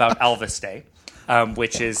was all about Elvis Day,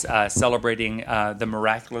 which is celebrating the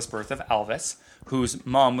miraculous birth of Elvis, whose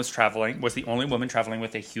mom was the only woman traveling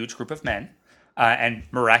with a huge group of men, and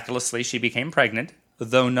miraculously she became pregnant,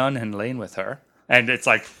 though none had lain with her. And it's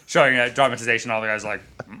like showing a dramatization. All the guys are like,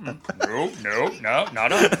 no,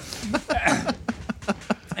 not on.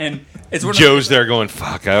 And it's one Joe's there going,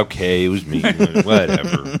 "Fuck, okay, it was me,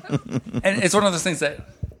 whatever." and it's one of those things that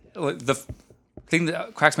the thing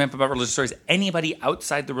that cracks me up about religious stories. Anybody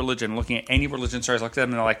outside the religion looking at any religion stories looks at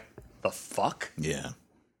them and they're like, "The fuck." Yeah.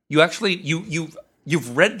 You actually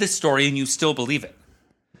you've read this story and you still believe it.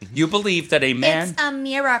 You believe that a man. It's a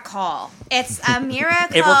miracle. It's a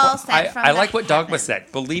miracle sent from I like the what Dogma heavens.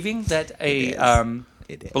 said. Believing that It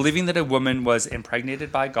is. believing that a woman was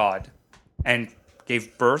impregnated by God and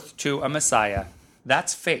gave birth to a Messiah,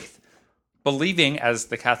 that's faith. Believing, as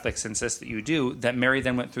the Catholics insist that you do, that Mary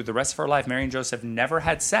then went through the rest of her life, Mary and Joseph never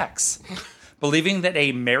had sex. Believing that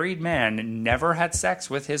a married man never had sex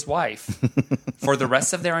with his wife for the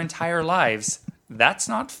rest of their entire lives, that's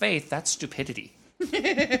not faith, that's stupidity.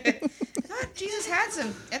 Jesus had some.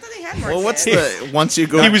 I thought they had more. Well, what's kids. the once you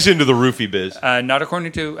go? He was into the roofie biz. Not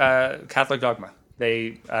according to Catholic dogma.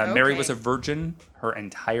 Mary Okay. was a virgin her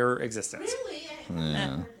entire existence.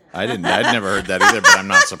 I'd never heard that either, but I'm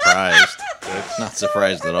not surprised. Not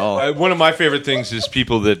surprised at all. One of my favorite things is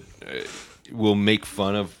people that will make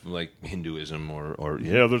fun of like Hinduism or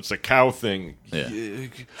yeah, that's a cow thing. Yeah.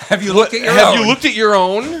 Have you looked at your Have own? you looked at your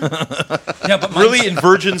own? Yeah, but Really, and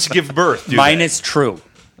virgins give birth. Do mine they? is true.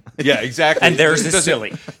 Yeah, exactly. And theirs It is doesn't-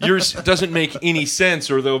 silly. Yours doesn't make any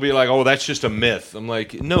sense, or they'll be like, "Oh, that's just a myth." I'm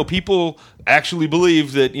like, no, people actually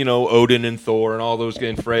believe that Odin and Thor and all those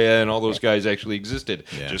and Freya and all those guys actually existed,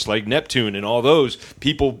 Yeah. just like Neptune and all those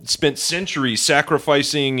people spent centuries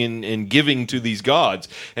sacrificing and giving to these gods,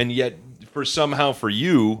 and yet for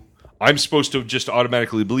you. I'm supposed to just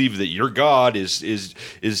automatically believe that your God is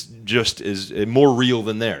more real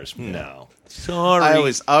than theirs. No. Sorry.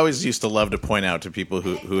 I always used to love to point out to people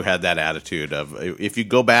who had that attitude of, if you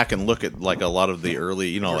go back and look at like a lot of the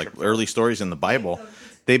early stories in the Bible,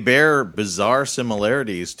 they bear bizarre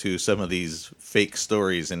similarities to some of these fake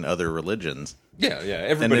stories in other religions. Yeah.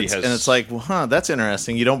 Everybody has, And it's like, well, that's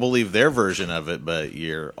interesting. You don't believe their version of it, but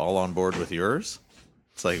you're all on board with yours.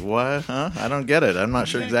 It's like, what? Huh? I don't get it. I'm not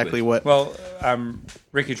sure exactly what. Well,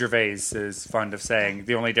 Ricky Gervais is fond of saying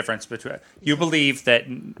the only difference between you believe that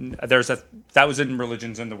there's 1,000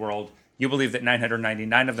 religions in the world. You believe that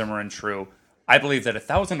 999 of them are untrue. I believe that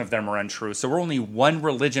 1,000 of them are untrue, so we're only one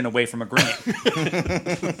religion away from agreeing.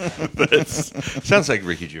 Sounds like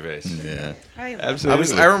Ricky Gervais. Yeah.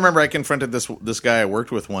 Absolutely. I remember I confronted this guy I worked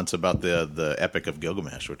with once about the Epic of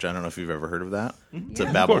Gilgamesh, which I don't know if you've ever heard of that. It's a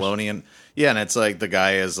Babylonian. Yeah, and it's like the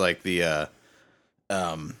guy is like what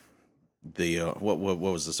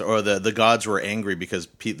was this? Or the gods were angry because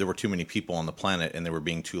there were too many people on the planet and they were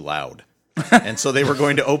being too loud. And so they were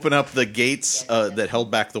going to open up the gates that held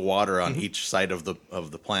back the water on each side of the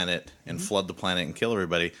planet and flood the planet and kill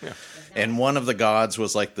everybody. Yeah. And one of the gods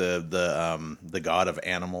was like the god of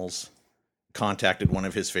animals. Contacted one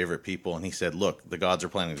of his favorite people and he said, "Look, the gods are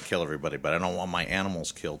planning to kill everybody, but I don't want my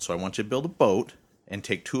animals killed. So I want you to build a boat and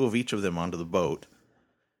take 2 of each of them onto the boat."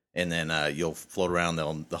 And then you'll float around.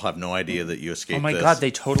 They'll have no idea that you escaped. Oh my God!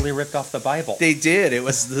 They totally ripped off the Bible. They did. It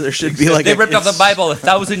was there should be like they ripped off the Bible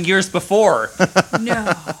 1,000 years before.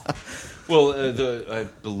 No. Well, I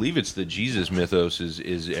believe it's the Jesus mythos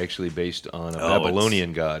is actually based on a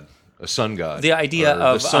Babylonian god, a sun god. The idea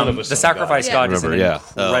of the son of a the sun sacrifice god is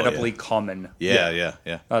incredibly yeah. common. Yeah.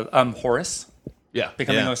 Yeah. Horus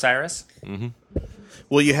becoming Osiris. Mm-hmm.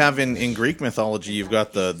 Well, you have in Greek mythology, you've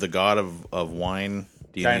got the god of wine.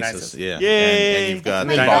 Dionysus. Yeah. Yay! And you've got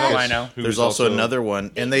Dionysus. there's also another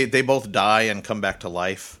one, and they both die and come back to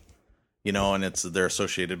life. You know, and they're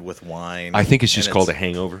associated with wine. I think it's just called a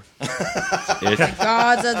hangover.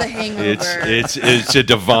 Gods of the hangover. It's a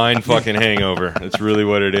divine fucking hangover. That's really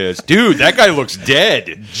what it is. Dude, that guy looks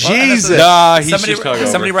dead. Jesus. Nah, he's just hungover.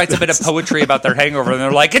 Somebody writes a bit of poetry about their hangover, and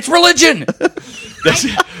they're like, "It's religion."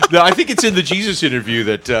 No, I think it's in the Jesus interview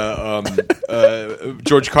that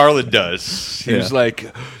George Carlin does. He was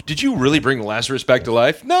like, "Did you really bring Lazarus back to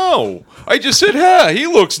life?" No, I just said, he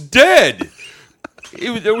looks dead.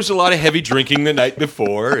 There was a lot of heavy drinking the night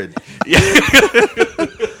before. And,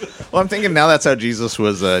 Well, I'm thinking now that's how Jesus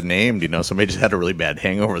was named. You know, somebody just had a really bad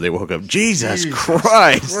hangover. They woke up, Jesus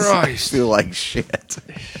Christ. I feel like shit.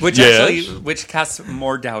 Which casts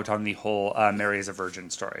more doubt on the whole Mary is a virgin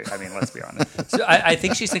story. I mean, let's be honest. So I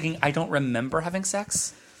think she's thinking, I don't remember having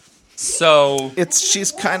sex. So she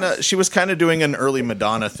was kind of doing an early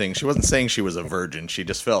Madonna thing. She wasn't saying she was a virgin. She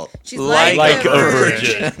just felt She's like a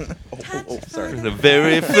virgin. Sorry. The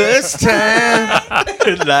very first time,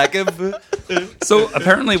 like a virgin. So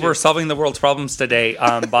apparently we're solving the world's problems today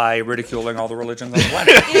by ridiculing all the religions on the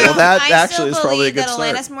planet. Well, that actually is probably a good start.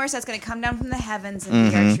 I still believe that Alanis Morissette's going to come down from the heavens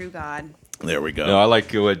and be our true God. There we go. No, I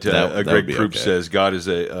like what that Greg would be Proops okay. says. God is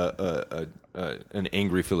an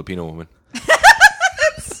angry Filipino woman.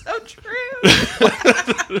 So true.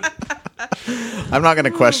 I'm not going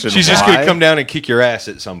to question. She's just going to come down and kick your ass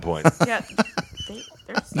at some point. Yeah.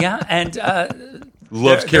 Yeah, and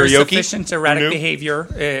Loves there's karaoke. sufficient erratic behavior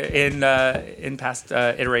in past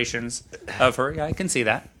iterations of her. Yeah, I can see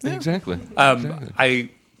that. Exactly. I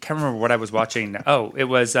can't remember what I was watching. Oh, it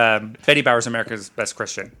was Betty Bowers, America's Best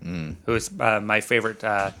Christian, who is my favorite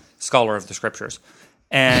scholar of the scriptures.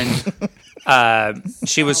 And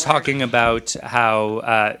she was talking about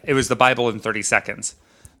how it was the Bible in 30 seconds,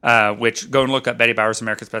 which go and look up Betty Bowers,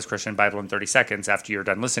 America's Best Christian, Bible in 30 seconds after you're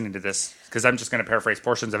done listening to this, because I'm just going to paraphrase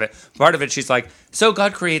portions of it. Part of it, she's like, so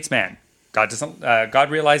God creates man.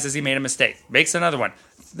 God realizes he made a mistake, makes another one.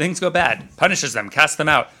 Things go bad, punishes them, casts them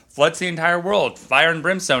out, floods the entire world, fire and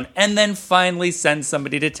brimstone, and then finally sends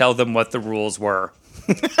somebody to tell them what the rules were.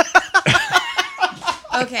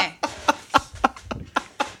 Okay.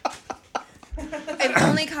 I've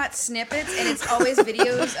only caught snippets, and it's always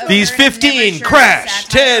videos of These her, and I'm never 15 sure crash, if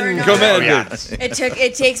it's satire 10 or not. commandments.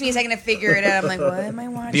 It takes me a second to figure it out. I'm like, what am I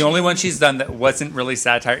watching? The only one she's done that wasn't really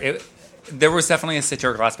satire, there was definitely a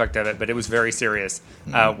satirical aspect of it, but it was very serious,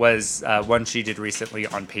 was one she did recently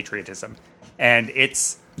on patriotism. And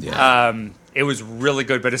it was really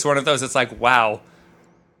good, but it's one of those, it's like, wow,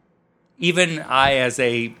 even I, as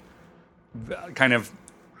a kind of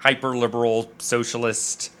hyper-liberal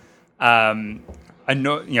socialist,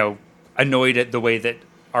 annoyed at the way that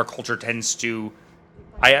our culture tends to,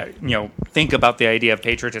 think about the idea of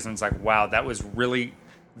patriotism. It's like, wow, that was really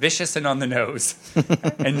vicious and on the nose.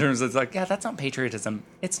 In terms of, it's like, yeah, that's not patriotism.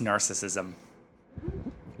 It's narcissism.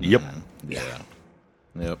 Yep. Yeah.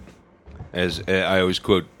 Yep. As I always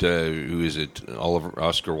quote, who is it?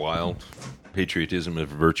 Oscar Wilde. Patriotism is a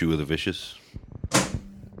virtue of the vicious.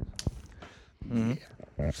 Mm-hmm.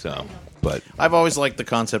 So, but I've always liked the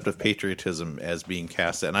concept of patriotism as being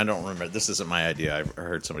cast, and I don't remember. This isn't my idea. I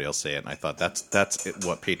heard somebody else say it, and I thought that's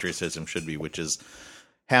what patriotism should be, which is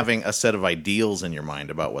having a set of ideals in your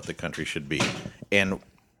mind about what the country should be, and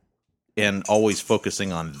always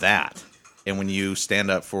focusing on that. And when you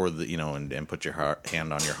stand up for the, and put your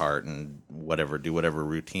hand on your heart and do whatever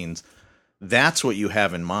routines, that's what you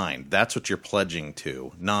have in mind. That's what you're pledging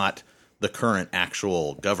to, not the current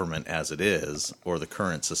actual government as it is or the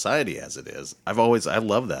current society as it is. I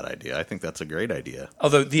love that idea. I think that's a great idea.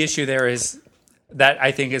 Although the issue there is that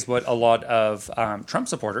I think is what a lot of Trump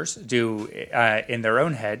supporters do in their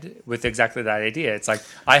own head with exactly that idea. It's like,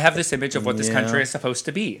 I have this image of what this country is supposed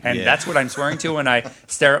to be, and that's what I'm swearing to when I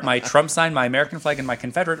stare at my Trump sign, my American flag, and my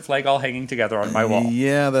Confederate flag all hanging together on my wall.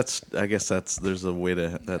 Yeah, there's a way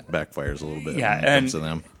that backfires a little bit when it comes to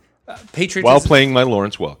them. Patriotism. While playing my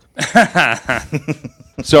Lawrence Welk.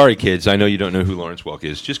 Sorry, kids. I know you don't know who Lawrence Welk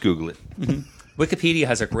is. Just Google it. Wikipedia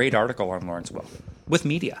has a great article on Lawrence Welk with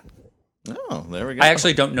media. Oh, there we go. I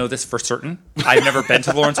actually don't know this for certain. I've never been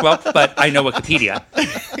to Lawrence Welk, but I know Wikipedia.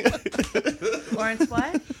 Lawrence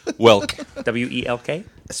what? Welk. W-E-L-K.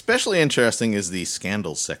 Especially interesting is the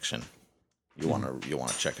scandals section. You want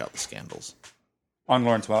to check out the scandals On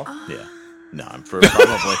Lawrence Welk? Yeah. No,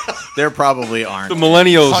 there probably aren't. The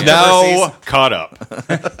millennials now Controversies. caught up.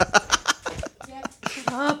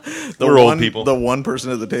 We're old people. The one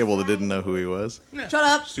person at the table that didn't know who he was. Shut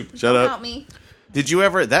up. Shut Don't up. Help me. Did you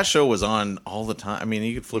ever? That show was on all the time. I mean,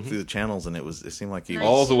 you could flip through the channels, and it seemed like he was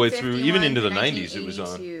All the way through, even 1951 into the to 90s it was on.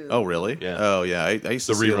 1982. Oh, really? Yeah. Oh, yeah. I used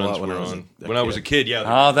to The see it a reruns lot were when on. When I was a kid, yeah.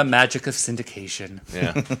 Oh, the magic of syndication.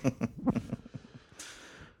 Yeah.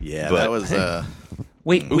 Yeah, But- that was.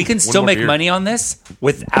 Wait, we can one still more make beer. money on this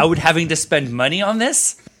without having to spend money on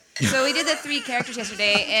this? So we did the 3 characters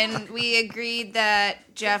yesterday, and we agreed that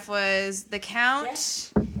Jeff was the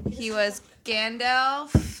Count, he was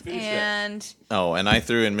Gandalf, and and I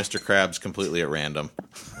threw in Mr. Krabs completely at random.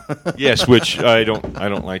 Yes, which I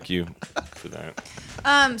don't like you for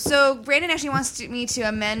that. so Brandon actually wants me to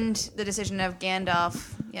amend the decision of Gandalf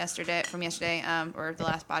from yesterday, or the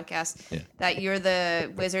last podcast, that you're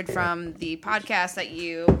the wizard from the podcast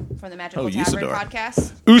from the Magical Tavern Usador.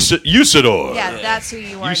 podcast. Usador. Yeah, that's who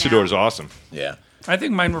you are. Usador's now. awesome. Yeah. I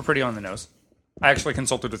think mine were pretty on the nose. I actually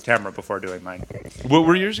consulted with Tamara before doing mine. What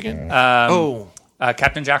were yours again?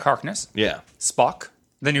 Captain Jack Harkness, Yeah. Spock,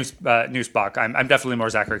 the new Spock. I'm definitely more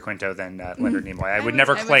Zachary Quinto than Leonard Nimoy. I would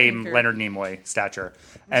never I would claim concur. Leonard Nimoy stature.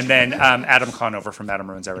 And then Adam Conover from Adam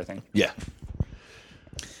Ruins Everything. Yeah.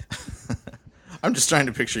 I'm just trying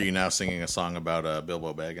to picture you now singing a song about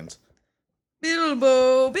Bilbo Baggins.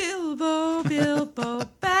 Bilbo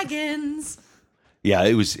Baggins. Yeah,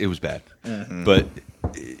 it was bad. But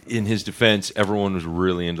in his defense, everyone was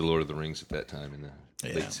really into Lord of the Rings at that time in the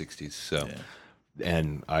late 60s. So,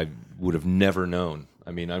 and I would have never known. I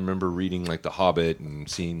mean, I remember reading like The Hobbit and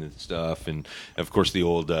seeing the stuff, and of course the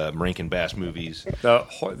old Rankin Bass movies.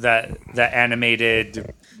 The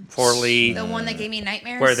animated, poorly, The one that gave me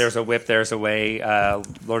nightmares. where there's a whip, there's a way,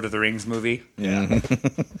 Lord of the Rings movie. Yeah.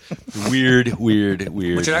 Weird.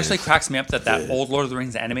 Which it actually cracks me up that old Lord of the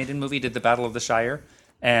Rings animated movie did the Battle of the Shire,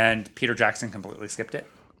 and Peter Jackson completely skipped it.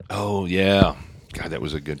 Oh yeah, God, that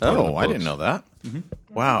was a good. part of the I didn't books. know that.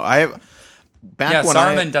 Wow. Back when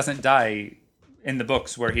Saruman doesn't die in the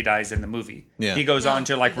books where he dies in the movie. Yeah. He goes on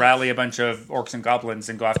to rally a bunch of orcs and goblins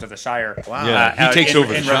and go after the Shire. Wow. Yeah, he takes over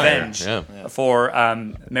the in Shire. revenge Yeah. for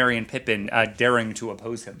Merry and Pippin daring to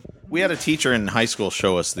oppose him. we had a teacher in high school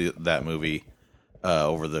show us that movie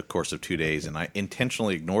over the course of 2 days, and I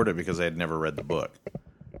intentionally ignored it because I had never read the book.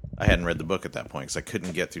 I hadn't read the book at that point because I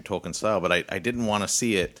couldn't get through Tolkien style, but I didn't want to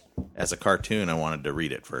see it as a cartoon. I wanted to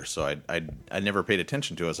read it first, so I never paid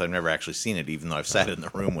attention to it. So I've never actually seen it, even though I've sat in the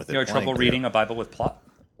room with it. You have playing trouble through. reading a Bible with plot?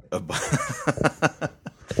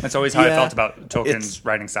 That's always how I felt about Tolkien's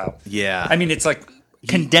writing style. Yeah. I mean, it's like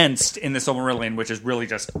condensed in the Silmarillion, which is really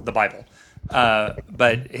just the Bible.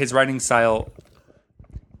 But his writing style,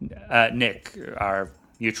 Nick, our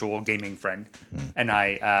mutual gaming friend, and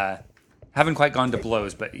I haven't quite gone to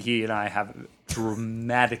blows, but he and I have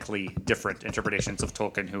dramatically different interpretations of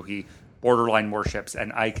Tolkien, who he borderline worships,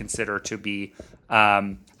 and I consider to be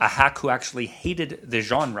a hack who actually hated the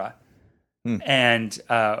genre and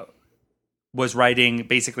was writing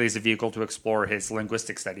basically as a vehicle to explore his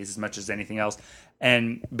linguistic studies as much as anything else,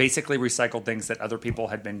 and basically recycled things that other people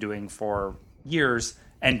had been doing for years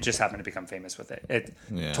and just happened to become famous with it.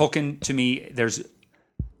 Tolkien, to me,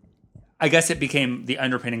 I guess it became the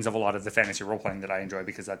underpinnings of a lot of the fantasy role-playing that I enjoy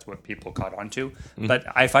because that's what people caught on to. But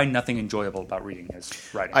I find nothing enjoyable about reading his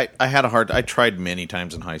writing. I tried many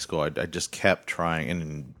times in high school. I just kept trying,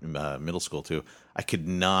 and in middle school too.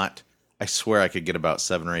 I swear I could get about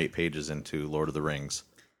 7 or 8 pages into Lord of the Rings.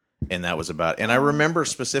 And that was about, and I remember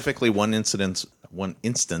specifically one instance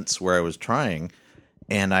where I was trying,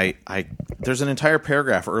 and there's an entire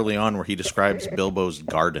paragraph early on where he describes Bilbo's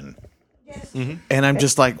garden. And I'm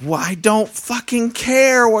just like, well, I don't fucking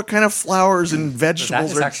care what kind of flowers and That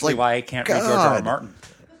vegetables is are. actually like, why I can't read George R. R. Martin.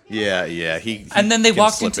 Yeah. And then they can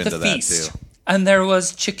walked slip into the that, feast, too. and there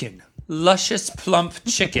was chicken, luscious, plump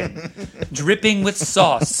chicken, dripping with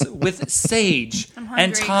sauce, with sage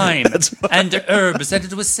and thyme and herbs, and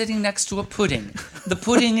it was sitting next to a pudding. The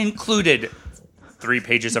pudding included 3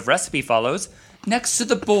 pages of recipe follows next to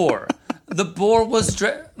the boar. The boar was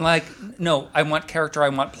no, I want character, I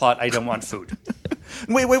want plot, I don't want food.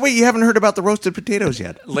 Wait! You haven't heard about the roasted potatoes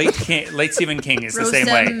yet? Late Stephen King is Roast the same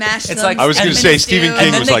them, way. mash It's them, like I was going to say stew. Stephen and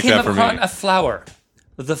King then was they like came that for upon me. a flower.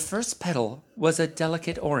 The first petal was a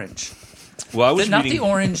delicate orange. Well, I was Not reading the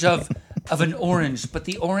orange of an orange, but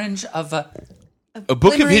the orange of a... a book of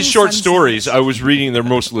glimmering his short sunset. stories. I was reading. They're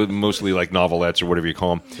mostly like novelettes or whatever you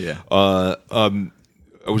call them. Yeah.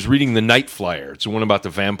 I was reading The Night Flyer. It's the one about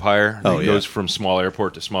the vampire that yeah. goes from small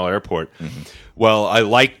airport to small airport. Well, I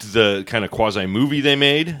liked the kind of quasi-movie they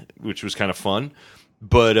made, which was kind of fun.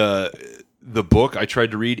 But the book I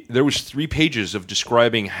tried to read, there was 3 pages of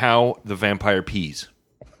describing how the vampire pees.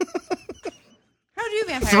 How do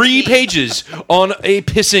vampires 3 pee? pages on a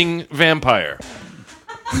pissing vampire.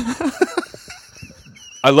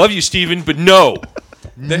 I love you, Stephen, but no.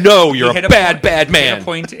 No, you're He a hit bad He hit man. a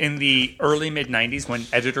point in the early mid-90s when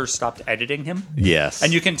editors stopped editing him. Yes.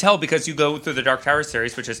 And you can tell because you go through the Dark Tower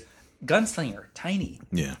series, which is Gunslinger, tiny.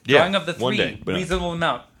 Yeah. Drawing of the one 3, day, but- reasonable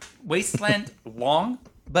amount. Wasteland, long,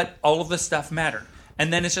 but all of the stuff mattered.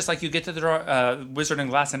 And then it's just like you get to the Wizard and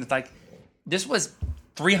Glass, and it's like, this was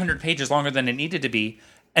 300 pages longer than it needed to be.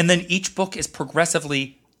 And then each book is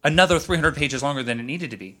progressively another 300 pages longer than it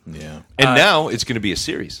needed to be. Yeah. And now it's going to be a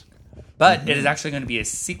series. But it is actually going to be a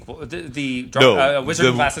sequel. The No, Wizard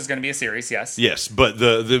and the- Glass is going to be a series, yes. Yes, but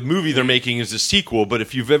the movie they're making is a sequel. But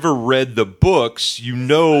if you've ever read the books, you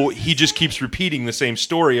know he just keeps repeating the same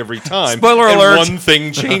story every time. Spoiler and alert. one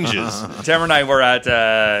thing changes. Tamara and I were at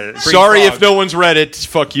Green Sorry Frog. if no one's read it.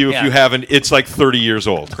 Fuck you if Yeah. you haven't. It's like 30 years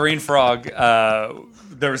old. Green Frog,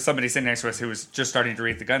 there was somebody sitting next to us who was just starting to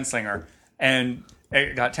read The Gunslinger. And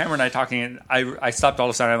it got Tamara and I talking, and I stopped all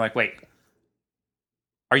of a sudden. I'm like, wait.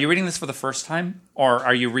 Are you reading this for the first time, or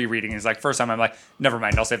are you rereading? He's like, first time. I'm like, never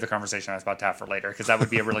mind. I'll save the conversation I was about to have for later, because that would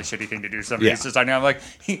be a really shitty thing to do. Somebody's Yeah. just talking. I'm like,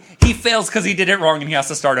 he fails because he did it wrong, and he has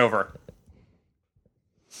to start over.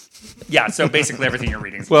 Yeah, so basically everything you're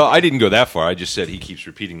reading. Well, I didn't go that far. I just said he keeps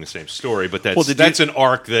repeating the same story, but that's Well, did that's you- an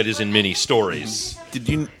arc that is in many stories. Did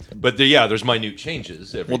you? But there's minute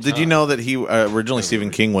changes. Every Well, did you time. know that he originally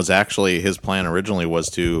Stephen King was actually his plan originally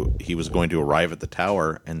was he was going to arrive at the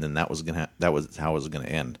tower, and then that was how it was going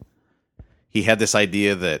to end. He had this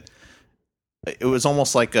idea that it was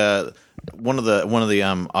almost like one of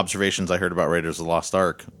the observations I heard about Raiders of the Lost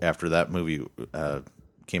Ark after that movie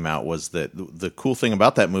came out was that the cool thing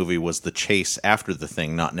about that movie was the chase after the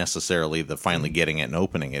thing, not necessarily the finally getting it and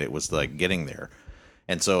opening it. It was like getting there,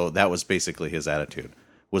 and so that was basically his attitude.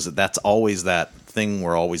 Was that that's always that thing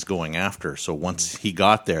we're always going after. So once he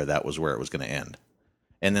got there, that was where it was going to end.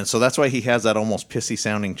 And then so that's why he has that almost pissy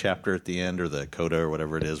sounding chapter at the end, or the coda or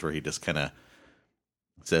whatever it is, where he just kind of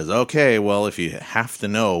says, okay, well, if you have to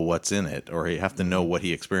know what's in it, or you have to know what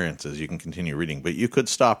he experiences, you can continue reading. But you could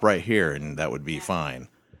stop right here and that would be fine.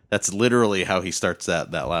 That's literally how he starts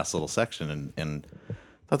that last little section. And I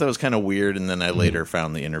thought that was kind of weird. And then I later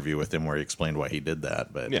found the interview with him where he explained why he did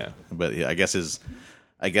that. But Yeah.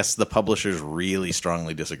 I guess the publishers really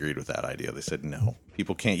strongly disagreed with that idea. They said, no,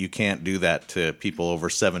 you can't do that to people over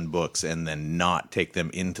 7 books and then not take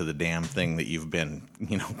them into the damn thing that you've been,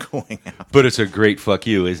 going after. But it's a great fuck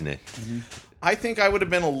you, isn't it? I think I would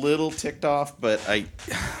have been a little ticked off, but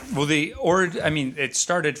Well, it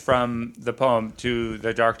started from the poem to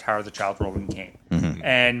the Dark Tower, the Child Rolling came,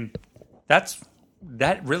 and that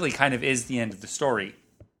really kind of is the end of the story.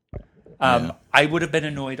 I would have been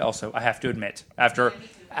annoyed also, I have to admit, after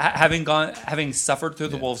having suffered through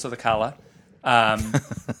the Wolves of the Kala,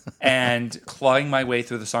 and clawing my way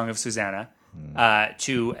through the Song of Susanna,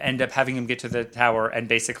 to end up having him get to the tower, and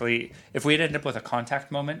basically, if we had ended up with a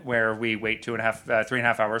contact moment where we wait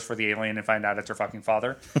 3.5 hours for the alien and find out it's her fucking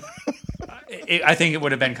father, I think it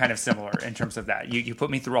would have been kind of similar in terms of that. You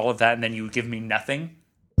put me through all of that, and then you give me nothing.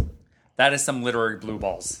 That is some literary blue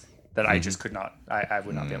balls that I just could not. I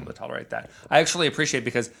would not be able to tolerate that. I actually appreciate,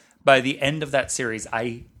 because by the end of that series,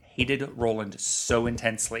 I hated Roland so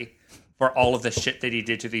intensely for all of the shit that he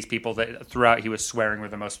did to these people that throughout he was swearing were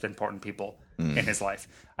the most important people in his life.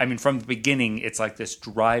 I mean, from the beginning, it's like this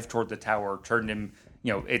drive toward the tower turned him.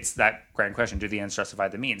 It's that grand question: do the ends justify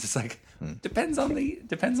the means? It's like depends on the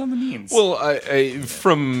means. Well, I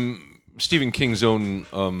from Stephen King's own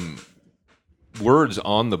words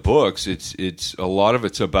on the books, it's a lot of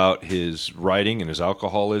it's about his writing and his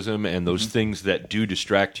alcoholism and those things that do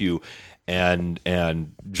distract you and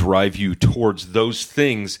drive you towards those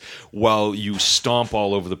things while you stomp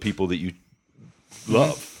all over the people that you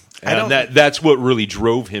love. And that's what really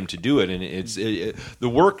drove him to do it. And it's the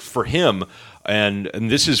work for him. And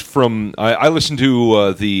this is from I listened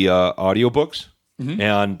to the audiobooks.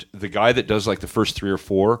 And the guy that does like the first 3 or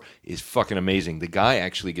 4 is fucking amazing. The guy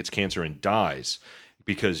actually gets cancer and dies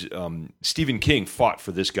because Stephen King fought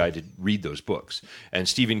for this guy to read those books. And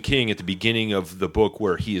Stephen King, at the beginning of the book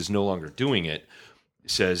where he is no longer doing it,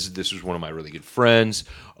 says, this was one of my really good friends,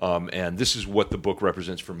 and this is what the book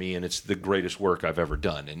represents for me, and it's the greatest work I've ever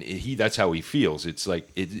done. And that's how he feels. It's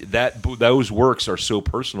like those works are so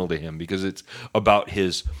personal to him because it's about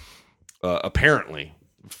his, apparently,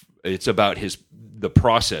 it's about the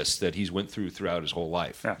process that he's went throughout his whole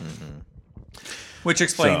life. Yeah. Which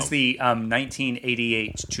explains the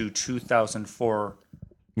 1988 to 2004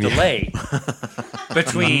 delay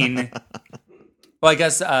between. Well, I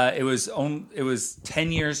guess it was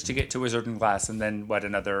 10 years to get to Wizard and Glass, and then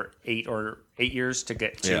another 8 years to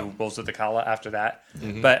get to Wolves of the Kala after that.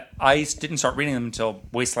 But I didn't start reading them until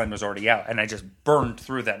Wasteland was already out, and I just burned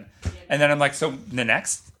through them. And then I'm like, so the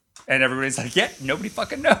next. And everybody's like, yeah, nobody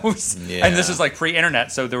fucking knows. Yeah. And this is like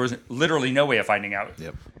pre-internet, so there was literally no way of finding out.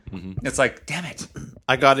 Yep. It's like, damn it.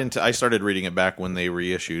 I started reading it back when they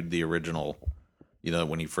reissued the original,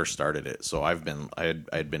 when he first started it. So I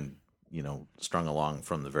had been, strung along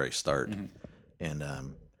from the very start. And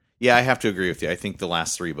I have to agree with you. I think the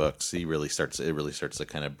last 3 books, it really starts to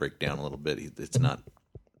kind of break down a little bit.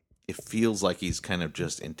 It feels like he's kind of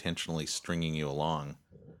just intentionally stringing you along,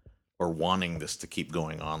 or wanting this to keep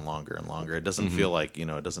going on longer and longer. It doesn't feel like,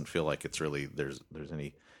 it's really, there's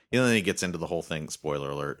any, then he gets into the whole thing, spoiler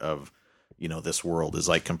alert, of, this world is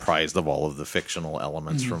like comprised of all of the fictional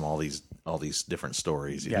elements from all these different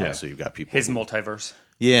stories. You know? So you've got people. His multiverse.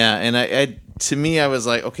 Yeah. And to me, I was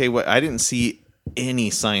like, okay, I didn't see any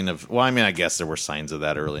sign of, I guess there were signs of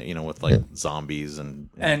that early, with like zombies and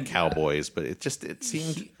cowboys, but it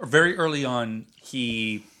seemed very early on,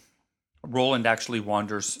 Roland actually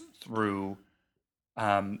wanders through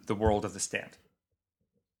the world of The Stand.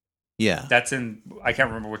 Yeah. That's I can't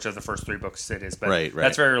remember which of the first 3 books it is, but right.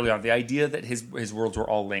 That's very early on. The idea that his worlds were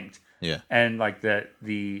all linked. Yeah. And like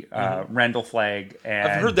the Randall Flagg and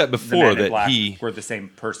I've heard that before, the Man in that Black he were the same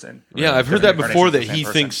person. Yeah, I've heard that before, that he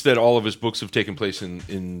thinks that all of his books have taken place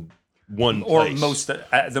in one place.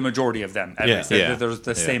 Or the majority of them. At least. There's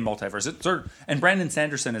the same multiverse. And Brandon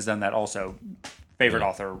Sanderson has done that also. Favorite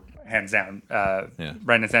author, hands down,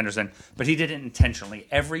 Brandon Sanderson. But he did it intentionally.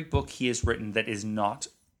 Every book he has written that is not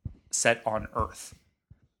set on Earth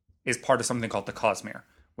is part of something called the Cosmere,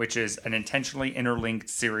 which is an intentionally interlinked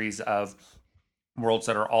series of worlds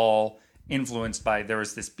that are all influenced by, there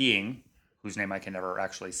is this being whose name I can never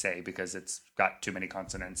actually say because it's got too many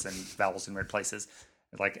consonants and vowels in weird places,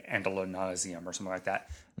 like Andalonasium or something like that,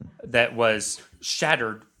 that was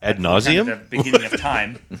shattered ad nauseum at the beginning of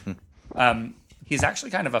time. He's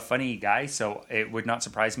actually kind of a funny guy, so it would not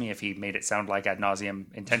surprise me if he made it sound like ad nauseum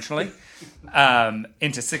intentionally.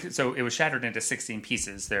 So it was shattered into 16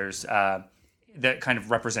 pieces. There's that kind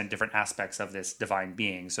of represent different aspects of this divine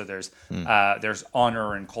being. So there's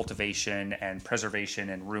honor and cultivation and preservation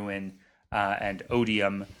and ruin and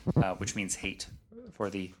odium, which means hate for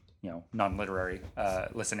the non-literary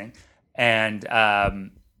listening. And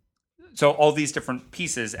so all these different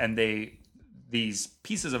pieces, and these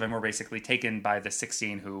pieces of him were basically taken by the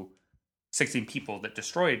 16 people that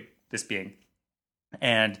destroyed this being.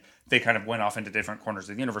 And they kind of went off into different corners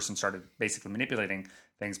of the universe and started basically manipulating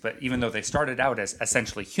things. But even though they started out as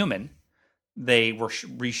essentially human, they were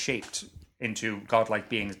reshaped into godlike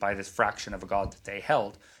beings by this fraction of a god that they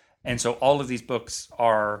held. And so all of these books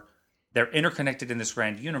they're interconnected in this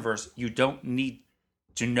grand universe. You don't need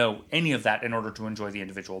to know any of that in order to enjoy the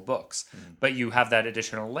individual books. But you have that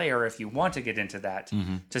additional layer if you want to get into that,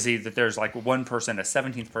 to see that there's like one person, a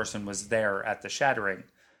 17th person was there at the shattering,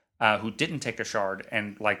 who didn't take a shard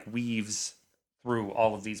and like weaves through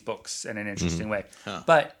all of these books in an interesting way.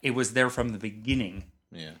 But it was there from the beginning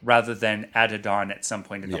rather than added on at some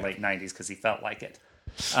point in the late 90s because he felt like it.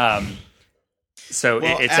 So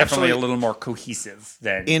it's definitely a little more cohesive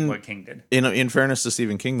than what King did. In fairness to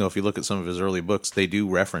Stephen King, though, if you look at some of his early books, they do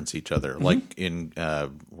reference each other. Like in,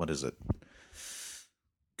 what is it?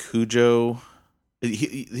 Cujo.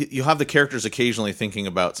 You'll have the characters occasionally thinking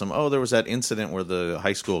about there was that incident where the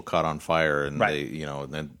high school caught on fire, and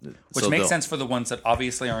which makes sense for the ones that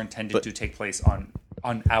obviously are intended to take place on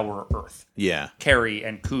our Earth. Yeah. Carrie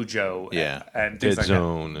and Cujo. Yeah. And things Dead like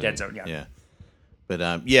Zone. That. Dead Zone, yeah.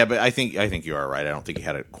 But yeah, but I think you are right. I don't think he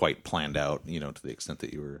had it quite planned out, to the extent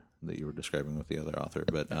that you were describing with the other author.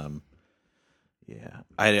 But yeah,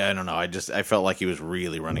 I don't know. I felt like he was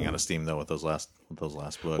really running out of steam though with those last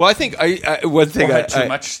books. Well, I think one thing Or had too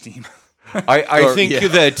much steam. I think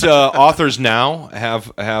that authors now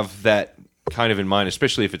have that kind of in mind,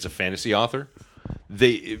 especially if it's a fantasy author.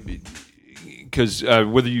 Because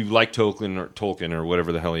whether you like Tolkien or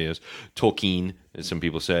whatever the hell he is, Tolkien, as some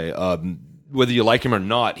people say, whether you like him or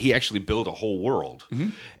not, he actually built a whole world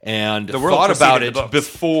and thought about it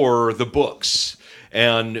before the books.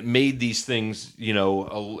 And made these things,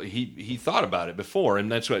 he thought about it before, and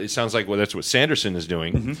that's what it sounds like. Well, that's what Sanderson is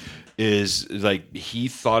doing, is like he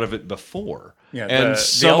thought of it before. Yeah, and the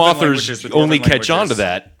some Elven authors languages, only Dwarven catch on to languages,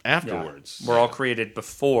 that afterwards. Were all created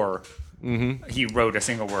before he wrote a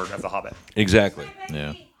single word of The Hobbit. Exactly.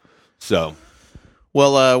 Yeah. So,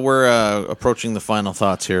 Well, we're approaching the final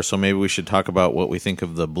thoughts here, so maybe we should talk about what we think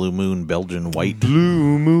of the Blue Moon Belgian White.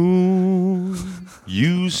 Blue Moon,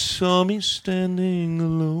 you saw me standing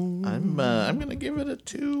alone. I'm gonna give it a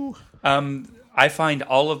 2. I find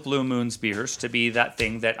all of Blue Moon's beers to be that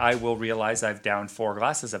thing that I will realize I've downed 4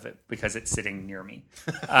 glasses of it because it's sitting near me.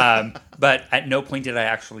 But at no point did I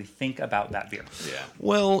actually think about that beer. Yeah.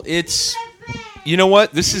 Well, it's you know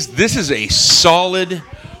what this is a solid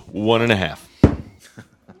 1.5.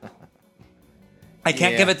 I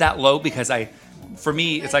can't give it that low because for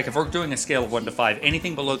me, it's like if we're doing a scale of 1 to 5,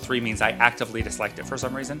 anything below 3 means I actively disliked it for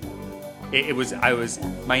some reason.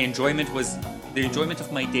 My enjoyment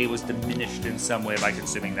of my day was diminished in some way by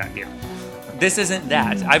consuming that beer. This isn't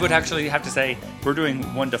that. I would actually have to say, if we're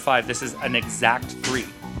doing 1 to 5, this is an exact 3.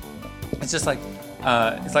 It's just like,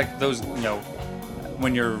 it's like those,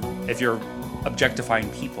 if you're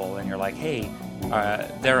objectifying people and you're like, hey,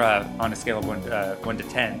 they're on a scale of 1 to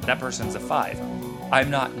 10, that person's a 5. I'm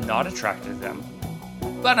not attracted to them,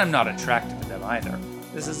 but I'm not attracted to them either.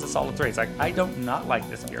 This is a solid 3. It's like, I don't not like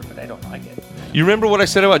this beer, but I don't like it. You remember what I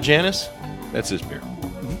said about Janice? That's his beer.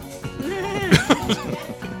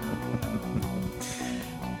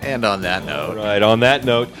 And on that note, Right, on that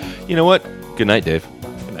note, you know what? Good night, Dave.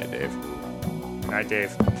 good night, Dave. Good night,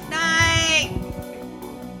 Dave. Night.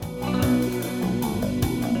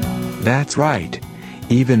 That's right.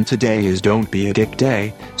 Even today is Don't Be a Dick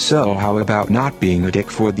Day, so how about not being a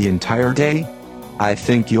dick for the entire day? I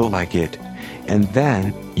think you'll like it. And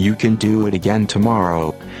then, you can do it again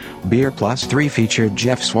tomorrow. Beer Plus 3 featured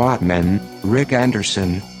Jeff Swatman, Rick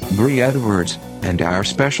Anderson, Bree Edwards, and our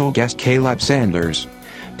special guest Caleb Sanders.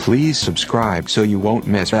 Please subscribe so you won't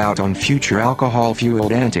miss out on future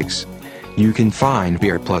alcohol-fueled antics. You can find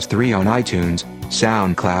Beer Plus 3 on iTunes,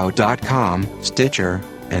 SoundCloud.com, Stitcher,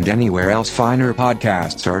 and anywhere else finer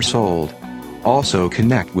podcasts are sold. Also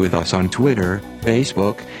connect with us on Twitter,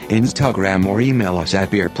 Facebook, Instagram, or email us at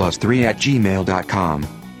beerplus3@gmail.com.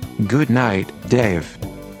 Good night, Dave.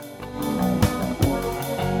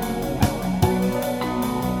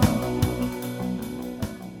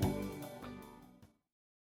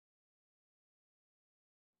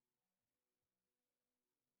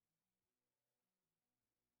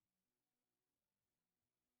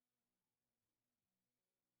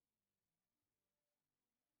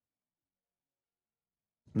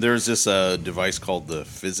 There's this device called the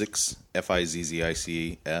Fizzics,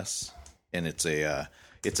 Fizzics, and it's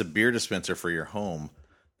a beer dispenser for your home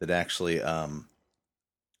that actually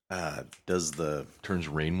does the. Turns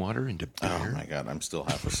rainwater into beer. Oh my god, I'm still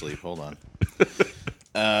half asleep. Hold on.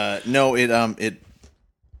 No, it.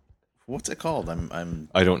 What's it called?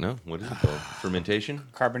 I don't know. What is it called? Fermentation?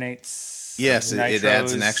 Carbonates. Yes, it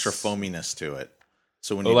adds an nitros. extra foaminess to it.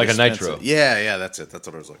 So when Oh, you like a dispense nitro. it- yeah, that's it. That's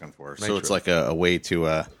what I was looking for. So Nitro. it's like a way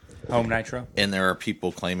to. Home nitro. And there are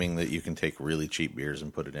people claiming that you can take really cheap beers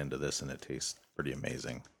and put it into this, and it tastes pretty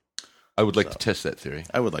amazing. I would like to test that theory.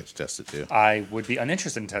 I would like to test it too. I would be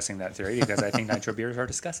uninterested in testing that theory because I think nitro beers are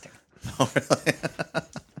disgusting. Once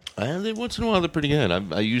in a while, they're pretty good.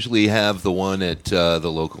 I usually have the one at the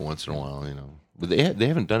local once in a while, But they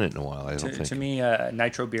haven't done it in a while, I don't think. To me,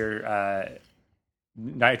 nitro beer,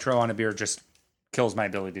 nitro on a beer just kills my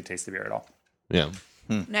ability to taste the beer at all. Yeah.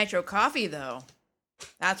 Nitro coffee, though.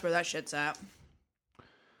 That's where that shit's at.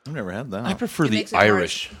 I've never had that. I prefer It the makes it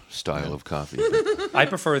Irish style of coffee. I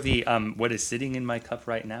prefer the what is sitting in my cup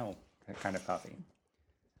right now kind of coffee.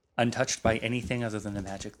 Untouched by anything other than the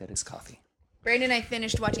magic that is coffee. Brandon and I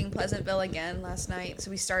finished watching Pleasantville again last night.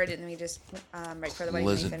 So we started and we just, right for the wedding.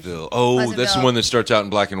 we finished. Pleasantville. Oh, that's the Pleasantville. one that starts out in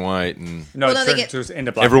black and white, and No, Well, no, they it get- turns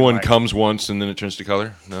into black everyone and white. comes once, and then it turns to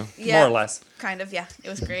color. No, Yeah, more or less. Kind of, yeah. It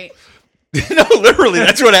was great. no, literally,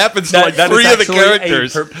 that's what happens to like That is three of the actually a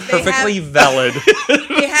characters. perfectly valid.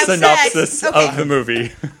 They have synopsis sex. Okay. of the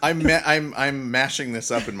movie. I'm mashing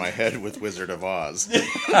this up in my head with Wizard of Oz.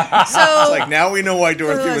 So Like now we know why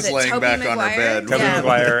Dorothy who was it? laying Toby back on her Maguire? bed. Tobey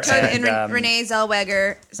Maguire and and, Renee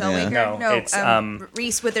Zellweger. Yeah. No, it's,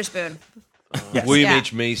 Reese Witherspoon. Yes. William Yeah.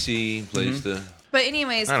 H. Macy plays the. But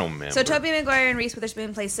anyways, I don't remember. So Tobey Maguire and Reese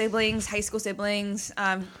Witherspoon play siblings, high school siblings,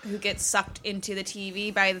 who get sucked into the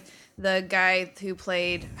TV by the guy who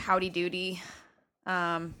played Howdy Doody.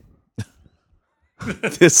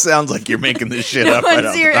 This sounds like you're making this shit up. Right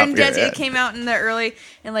off the top And of your Jesse, head. it came out in the early,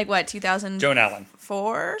 in like what, 2004? Joan Allen.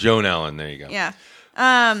 Joan Allen. There you go. Yeah.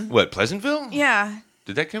 What, Pleasantville? Yeah.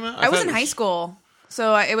 Did that come out? I was thought in it high school.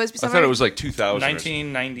 So it was I somewhere. thought it was like 2000.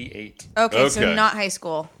 1998. Okay, so Okay. not high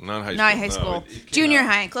school. Not high Not school, high no, school. it came Junior out-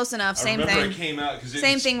 high, close enough. I Same remember thing. It came out because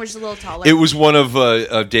Same thing, we're just a little taller. It was one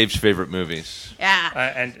of Dave's favorite movies.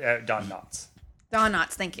 Yeah. And Don Knotts. Don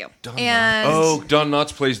Knotts, thank you. Don and Oh, Don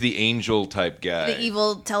Knotts plays the angel type guy. the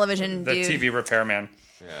evil television The dude. TV repairman.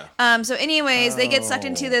 Yeah. So, anyways, they get sucked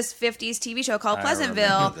into this '50s TV show called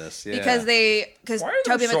Pleasantville remember this, yeah. because Why are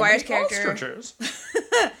there Tobey so Maguire's many character ostriches?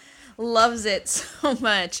 loves it so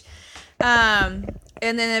much, and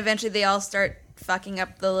then eventually they all start fucking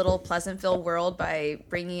up the little Pleasantville world by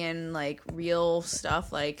bringing in like real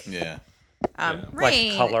stuff like Yeah.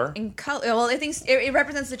 rain color. and color. Well, I think it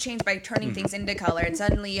represents the change by turning things into color, and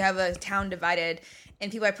suddenly you have a town divided.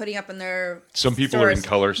 And people are putting up in their Some people are in stores,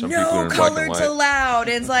 color, some people are in no black and color's white. allowed.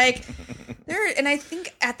 And it's like there. And I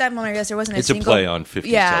think at that moment, I realized there wasn't It's a a single play on 50s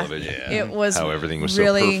television. It was How everything was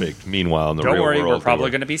really, so perfect. Meanwhile, in the Don't real worry, world, we're probably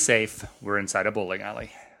going to be safe. We're inside a bowling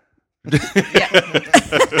alley. Yeah.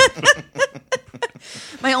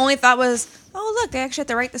 My only thought was, oh look, they actually have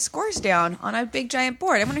to write the scores down on a big giant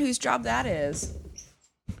board. I wonder whose job that is.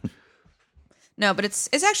 No, but it's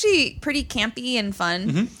actually pretty campy and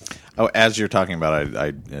fun. Oh, as you're talking about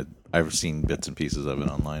it, I've seen bits and pieces of it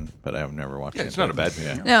online, but I've never watched it. it's not a bad movie.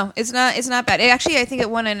 Yeah. No, it's not. It's not bad. It actually, I think it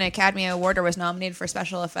won an Academy Award or was nominated for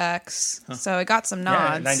special effects. So it got some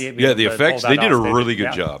nods. 98 Yeah, the people effects, pulled they that did a off. really good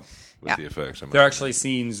yeah. job with Yeah. the effects. There are actually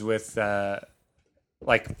scenes with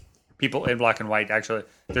like people in black and white. Actually,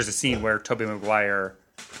 there's a scene where Tobey Maguire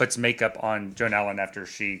puts makeup on Joan Allen after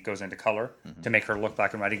she goes into color to make her look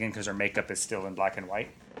black and white again because her makeup is still in black and white.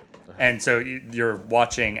 And so you're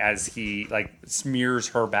watching as he like smears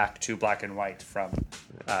her back to black and white from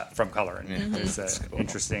color. And it's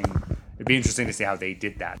interesting. It'd be interesting to see how they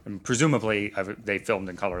did that. And presumably they filmed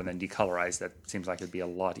in color and then decolorized. That seems like it'd be a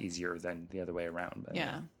lot easier than the other way around. But,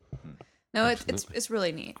 Yeah. No, it's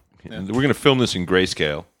really neat. And we're going to film this in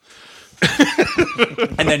grayscale.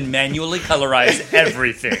 And then manually colorize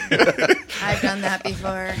everything. I've done that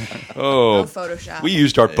before. Oh, Photoshop. we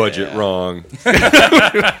used our budget wrong. We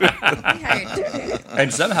hired two.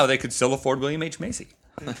 And somehow they could still afford William H. Macy.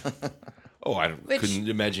 Oh, I Which- couldn't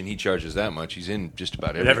imagine he charges that much. He's in just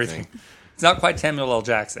about And everything. It's not quite Samuel L.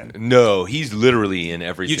 Jackson. No, he's literally in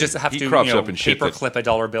everything. You just have he to crops up in shit paper that- clip a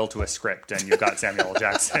dollar bill to a script, and you've got Samuel L.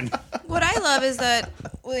 Jackson. What I love is that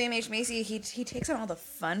William H. Macy, he takes on all the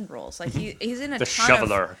fun roles. Like he's in a The ton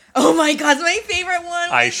shoveler. Of, oh my god, my favorite one.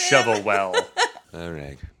 I with shovel him. well. All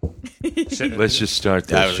right. Let's just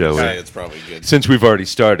start I this, was shall gonna say we? it's probably good. Since we've already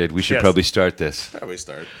started, we should Yes. probably start this. Probably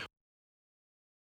start.